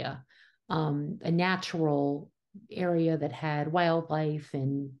area, a natural area that had wildlife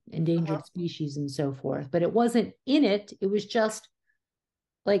and endangered species and so forth. But it wasn't in it. It was just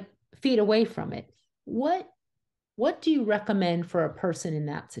like feet away from it. What do you recommend for a person in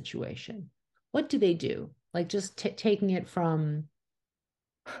that situation? What do they do? Like just taking it from,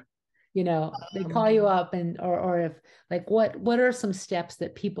 you know, they call you up or if like, what are some steps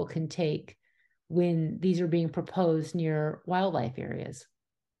that people can take when these are being proposed near wildlife areas?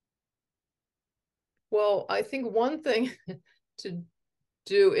 Well, I think one thing to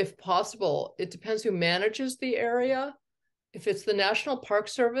do, if possible, it depends who manages the area. If it's the National Park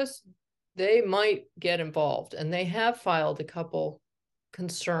Service, they might get involved, and they have filed a couple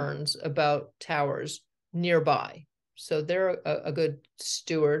concerns about towers nearby. So they're a good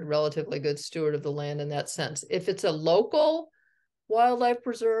steward, relatively good steward of the land in that sense. If it's a local wildlife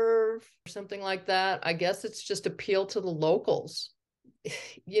preserve or something like that, I guess it's just appeal to the locals.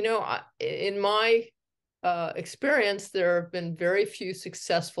 You know, in my experience, there have been very few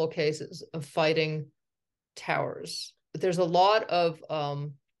successful cases of fighting towers. There's a lot of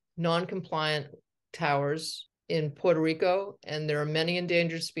non-compliant towers in Puerto Rico, and there are many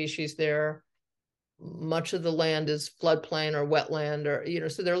endangered species there. Much of the land is floodplain or wetland, or, you know,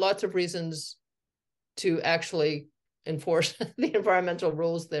 so there are lots of reasons to actually enforce the environmental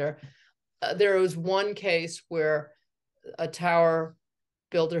rules there. There was one case where a tower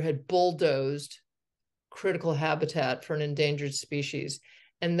builder had bulldozed critical habitat for an endangered species,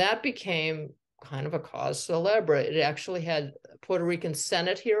 and that became kind of a cause célèbre. It actually had Puerto Rican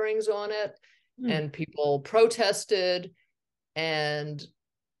Senate hearings on it, and people protested, and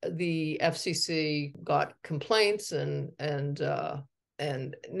the FCC got complaints, and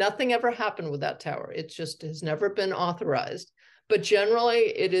nothing ever happened with that tower. It just has never been authorized. But generally,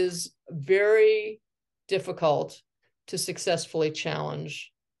 it is very difficult to successfully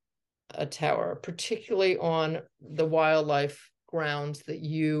challenge a tower, particularly on the wildlife grounds that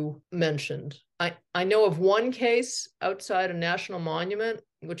you mentioned. I know of one case outside a national monument,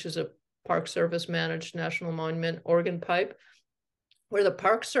 which is a Park Service managed national monument, Oregon Pipe, where the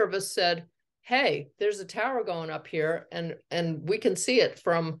Park Service said, hey, there's a tower going up here, and we can see it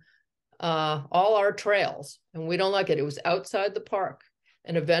from all our trails, and we don't like it. It was outside the park.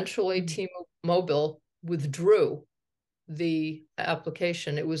 And eventually T-Mobile withdrew the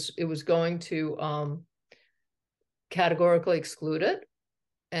application. It was going to categorically exclude it,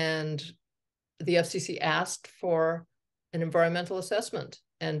 and the FCC asked for an environmental assessment,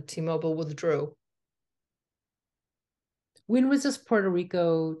 and T-Mobile withdrew. When was this Puerto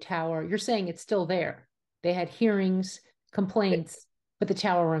Rico tower? You're saying it's still there. They had hearings, complaints, but the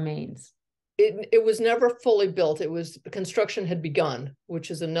tower remains. It was never fully built. Construction had begun, which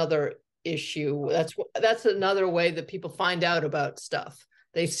is another issue. That's another way that people find out about stuff.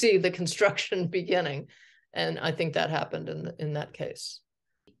 They see the construction beginning, and I think that happened in that case.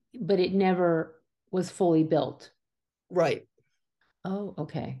 But it never was fully built. Right. Oh,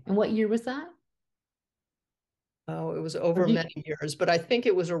 okay. And what year was that? Oh, it was over many years, but I think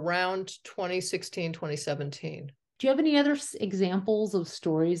it was around 2016, 2017. Do you have any other examples of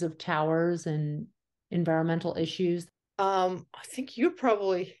stories of towers and environmental issues? I think you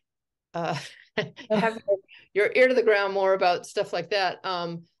probably have your ear to the ground more about stuff like that.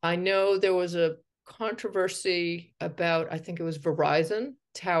 I know there was a controversy about, I think it was Verizon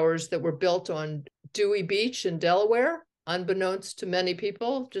towers that were built on Dewey Beach in Delaware. Unbeknownst to many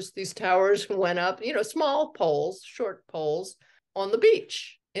people, just these towers went up, you know, small poles, short poles on the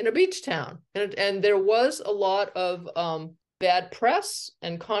beach in a beach town. And there was a lot of bad press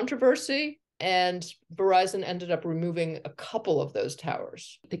and controversy, and Verizon ended up removing a couple of those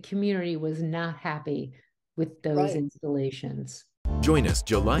towers. The community was not happy with those installations. Join us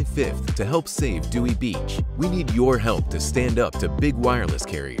July 5th to help save Dewey Beach. We need your help to stand up to big wireless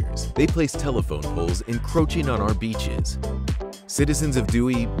carriers. They place telephone poles encroaching on our beaches. Citizens of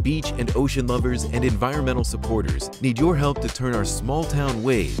Dewey, beach and ocean lovers, and environmental supporters need your help to turn our small town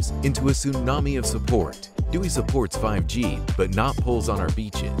waves into a tsunami of support. Dewey supports 5G, but not poles on our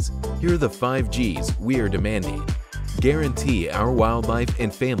beaches. Here are the 5Gs we are demanding. Guarantee our wildlife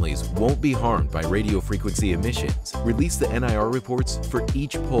and families won't be harmed by radio frequency emissions. Release the NIR reports for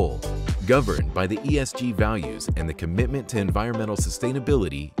each pole. Governed by the ESG values and the commitment to environmental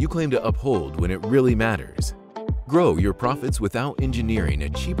sustainability you claim to uphold when it really matters. Grow your profits without engineering a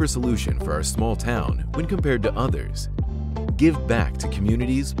cheaper solution for our small town when compared to others. Give back to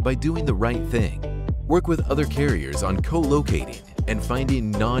communities by doing the right thing. Work with other carriers on co-locating. and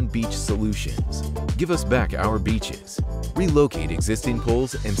finding non-beach solutions. Give us back our beaches, relocate existing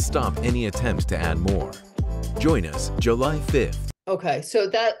poles, and stop any attempt to add more. Join us July 5th. Okay, so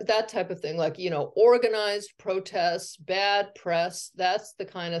that type of thing, like, organized protests, bad press, that's the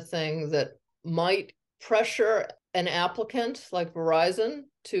kind of thing that might pressure an applicant like Verizon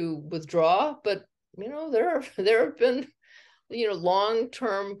to withdraw. But, there have been,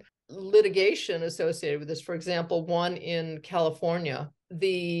 long-term litigation associated with this. For example, one in California,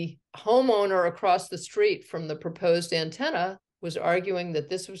 the homeowner across the street from the proposed antenna was arguing that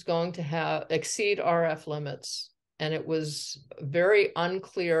this was going to exceed RF limits. And it was a very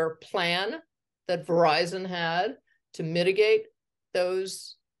unclear plan that Verizon had to mitigate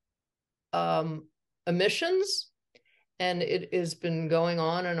those emissions. And it has been going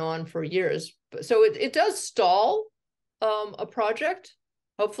on and on for years. So it does stall a project,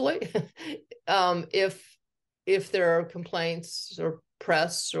 hopefully, if there are complaints or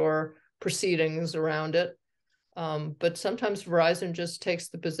press or proceedings around it. But sometimes Verizon just takes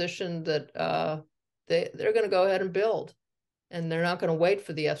the position that they're going to go ahead and build, and they're not going to wait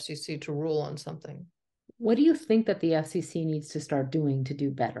for the FCC to rule on something. What do you think that the FCC needs to start doing to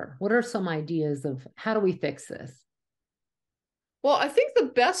do better? What are some ideas of how do we fix this? Well, I think the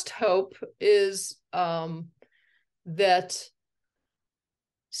best hope is that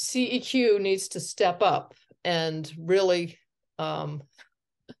CEQ needs to step up and really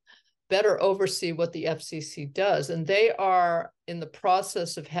better oversee what the FCC does. And they are in the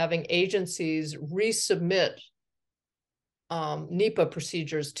process of having agencies resubmit NEPA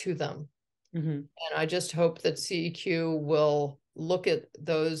procedures to them. Mm-hmm. And I just hope that CEQ will look at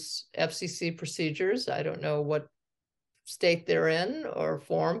those FCC procedures. I don't know what state they're in or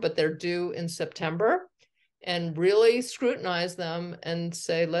form, but they're due in September, and really scrutinize them and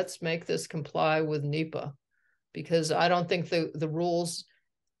say, let's make this comply with NEPA. Because I don't think the rules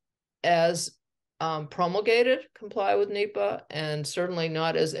as promulgated comply with NEPA, and certainly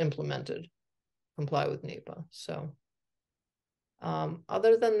not as implemented comply with NEPA. So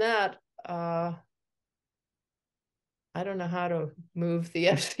other than that, I don't know how to move the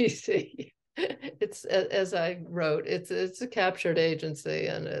FCC. It's, as I wrote, it's a captured agency,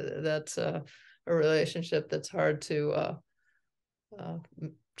 and that's a relationship that's hard to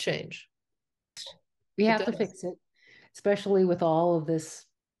change. We have to fix it, especially with all of this,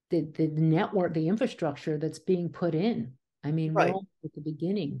 the network, the infrastructure that's being put in. I mean, we're all at the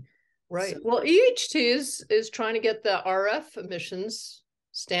beginning. Right. So, well, EHT is trying to get the RF emissions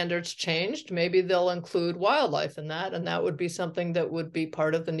standards changed. Maybe they'll include wildlife in that, and that would be something that would be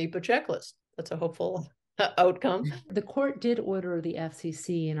part of the NEPA checklist. That's a hopeful outcome. The court did order the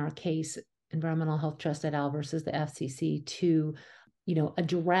FCC in our case, Environmental Health Trust et al. Versus the FCC, to,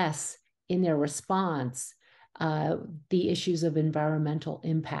 address in their response the issues of environmental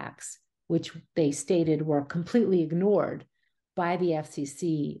impacts, which they stated were completely ignored by the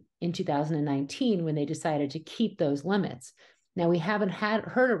FCC in 2019 when they decided to keep those limits. Now, we haven't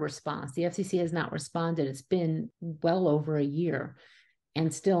heard a response. The FCC has not responded. It's been well over a year,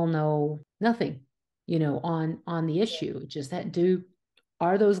 and still nothing, on the issue. Just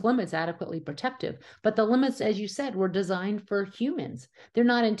are those limits adequately protective? But the limits, as you said, were designed for humans. They're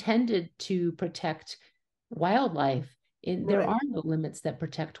not intended to protect wildlife. There are no limits that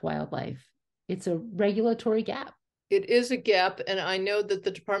protect wildlife. It's a regulatory gap. It is a gap, and I know that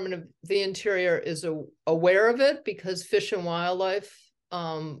the Department of the Interior is aware of it, because Fish and Wildlife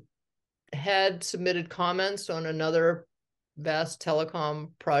had submitted comments on another vast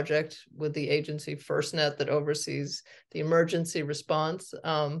telecom project with the agency FirstNet that oversees the emergency response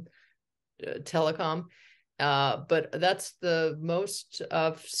telecom. But that's the most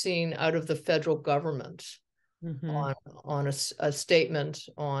I've seen out of the federal government on a statement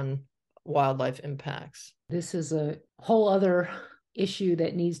on wildlife impacts. This is a whole other issue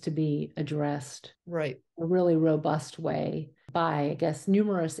that needs to be addressed, right, a really robust way by, I guess,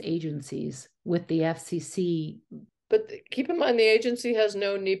 numerous agencies, with the FCC. But keep in mind, the agency has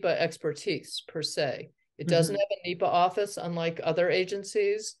no NEPA expertise per se. It doesn't have a NEPA office, unlike other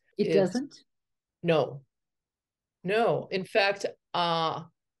agencies. It doesn't? No. In fact, I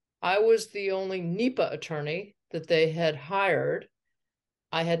was the only NEPA attorney that they had hired.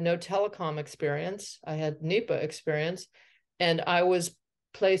 I had no telecom experience. I had NEPA experience, and I was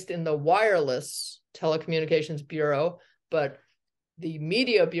placed in the wireless telecommunications bureau, but the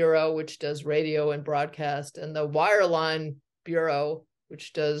media bureau, which does radio and broadcast, and the wireline bureau,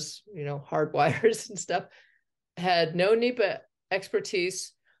 which does, hard wires and stuff, had no NEPA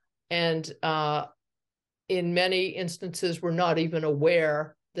expertise, and in many instances were not even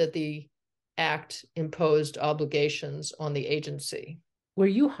aware that the Act imposed obligations on the agency. Were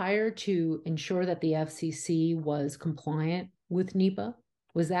you hired to ensure that the FCC was compliant with NEPA?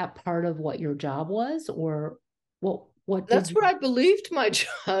 Was that part of what your job was, or what? That's what I believed my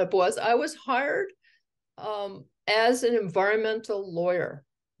job was. I was hired as an environmental lawyer,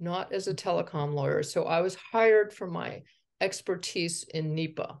 not as a telecom lawyer. So I was hired for my expertise in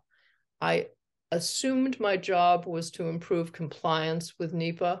NEPA. I assumed my job was to improve compliance with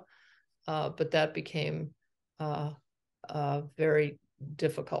NEPA, but that became very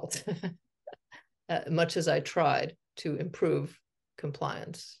difficult, much as I tried to improve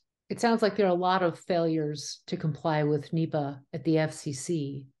compliance. It sounds like there are a lot of failures to comply with NEPA at the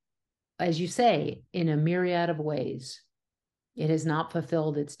FCC. As you say, in a myriad of ways, it has not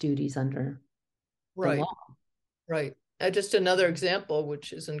fulfilled its duties under the law. Right. Just another example,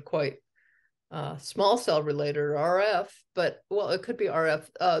 which isn't quite small cell related or RF, but well, it could be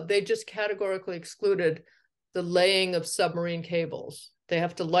RF. They just categorically excluded the laying of submarine cables. They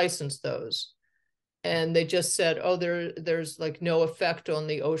have to license those. And they just said, oh, there's like no effect on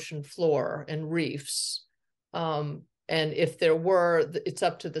the ocean floor and reefs. And if there were, it's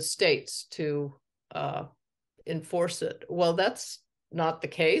up to the states to enforce it. Well, that's not the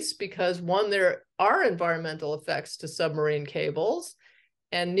case because one, there are environmental effects to submarine cables,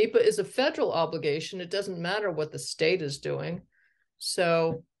 and NEPA is a federal obligation. It doesn't matter what the state is doing.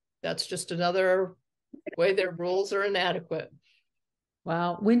 So that's just another way their rules are inadequate.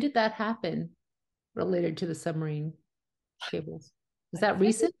 Wow. When did that happen related to the submarine cables? Is that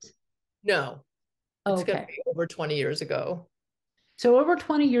recent? No. It's okay. going to be over 20 years ago. So over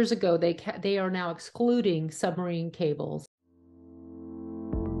 20 years ago, they are now excluding submarine cables.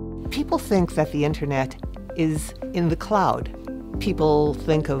 People think that the internet is in the cloud. People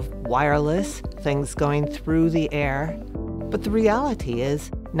think of wireless, things going through the air. But the reality is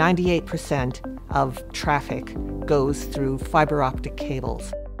 98% of traffic goes through fiber optic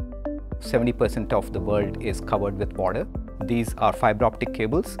cables. 70% of the world is covered with water. These are fiber optic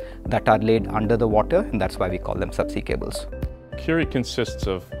cables that are laid under the water, and that's why we call them subsea cables. Curie consists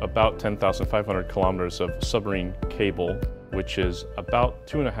of about 10,500 kilometers of submarine cable, which is about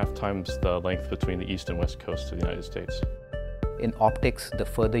 2.5 times the length between the east and west coast of the United States. In optics, the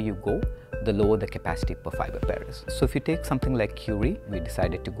further you go, the lower the capacity per fiber pair is. So if you take something like Curie, we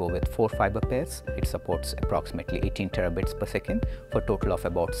decided to go with 4 fiber pairs. It supports approximately 18 terabits per second for a total of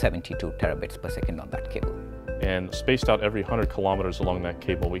about 72 terabits per second on that cable. And spaced out every 100 kilometers along that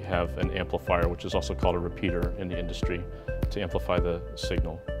cable, we have an amplifier, which is also called a repeater in the industry, to amplify the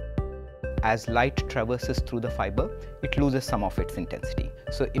signal. As light traverses through the fiber, it loses some of its intensity.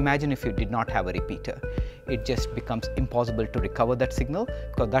 So imagine if you did not have a repeater. It just becomes impossible to recover that signal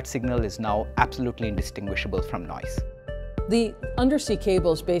because that signal is now absolutely indistinguishable from noise. The undersea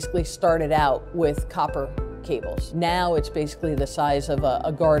cables basically started out with copper cables. Now it's basically the size of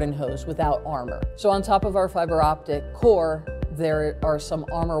a garden hose without armor. So on top of our fiber optic core, there are some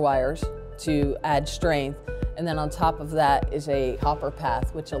armor wires to add strength. And then on top of that is a copper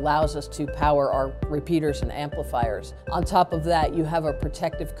path, which allows us to power our repeaters and amplifiers. On top of that, you have a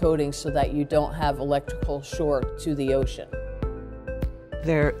protective coating so that you don't have electrical short to the ocean.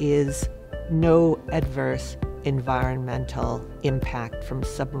 There is no adverse environmental impact from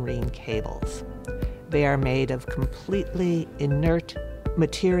submarine cables. They are made of completely inert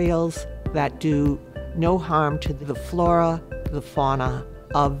materials that do no harm to the flora, the fauna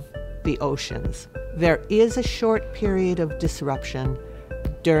of the oceans. There is a short period of disruption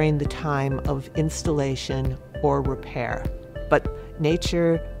during the time of installation or repair, but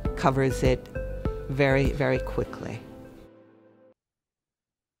nature covers it very, very quickly.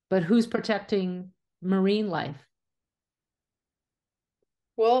 But who's protecting marine life?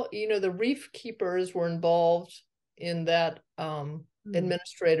 Well, you know, the reef keepers were involved in that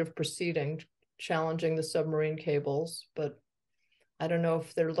administrative proceeding challenging the submarine cables, but I don't know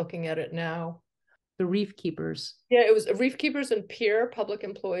if they're looking at it now. The reef keepers. Yeah, it was reef keepers and peer public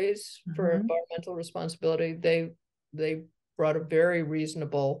employees for environmental responsibility. They brought a very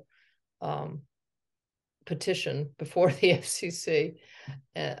reasonable petition before the FCC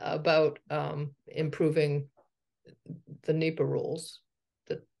about improving the NEPA rules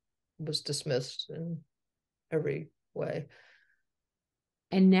that was dismissed in every way.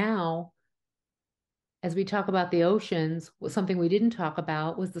 And now, as we talk about the oceans, something we didn't talk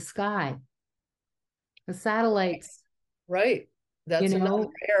about was the sky. The satellites. Right. That's another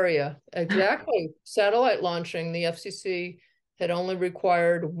area. Exactly. Satellite launching, the FCC had only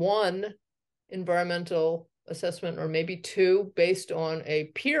required 1 environmental assessment or maybe 2 based on a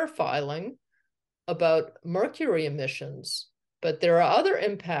peer filing about mercury emissions. But there are other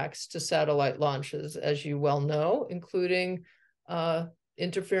impacts to satellite launches, as you well know, including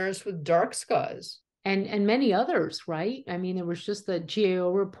interference with dark skies. And many others, right? I mean, there was just the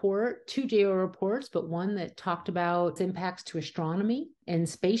GAO report, 2 GAO reports, but one that talked about impacts to astronomy and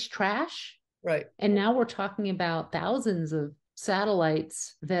space trash. Right. And now we're talking about thousands of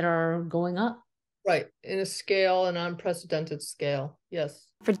satellites that are going up. Right, in a scale, an unprecedented scale, yes.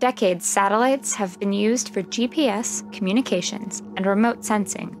 For decades, satellites have been used for GPS, communications, and remote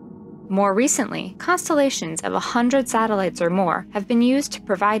sensing. More recently, constellations of 100 satellites or more have been used to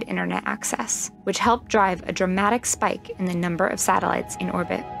provide internet access, which helped drive a dramatic spike in the number of satellites in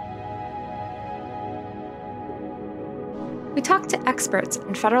orbit. We talked to experts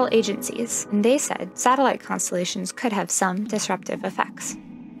in federal agencies, and they said satellite constellations could have some disruptive effects.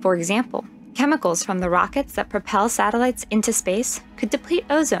 For example, chemicals from the rockets that propel satellites into space could deplete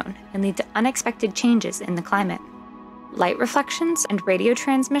ozone and lead to unexpected changes in the climate. Light reflections and radio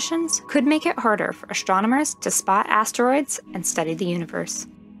transmissions could make it harder for astronomers to spot asteroids and study the universe.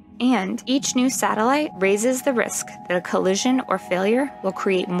 And each new satellite raises the risk that a collision or failure will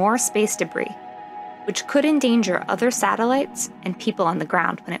create more space debris, which could endanger other satellites and people on the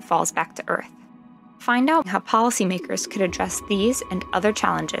ground when it falls back to Earth. Find out how policymakers could address these and other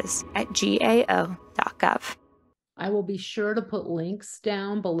challenges at gao.gov. I will be sure to put links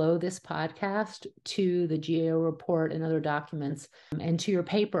down below this podcast to the GAO report and other documents, and to your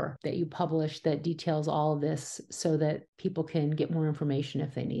paper that you published that details all of this so that people can get more information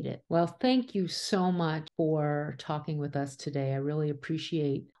if they need it. Well, thank you so much for talking with us today. I really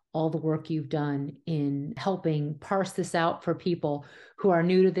appreciate all the work you've done in helping parse this out for people who are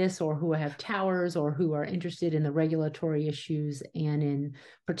new to this, or who have towers, or who are interested in the regulatory issues and in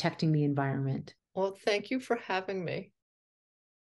protecting the environment. Well, thank you for having me.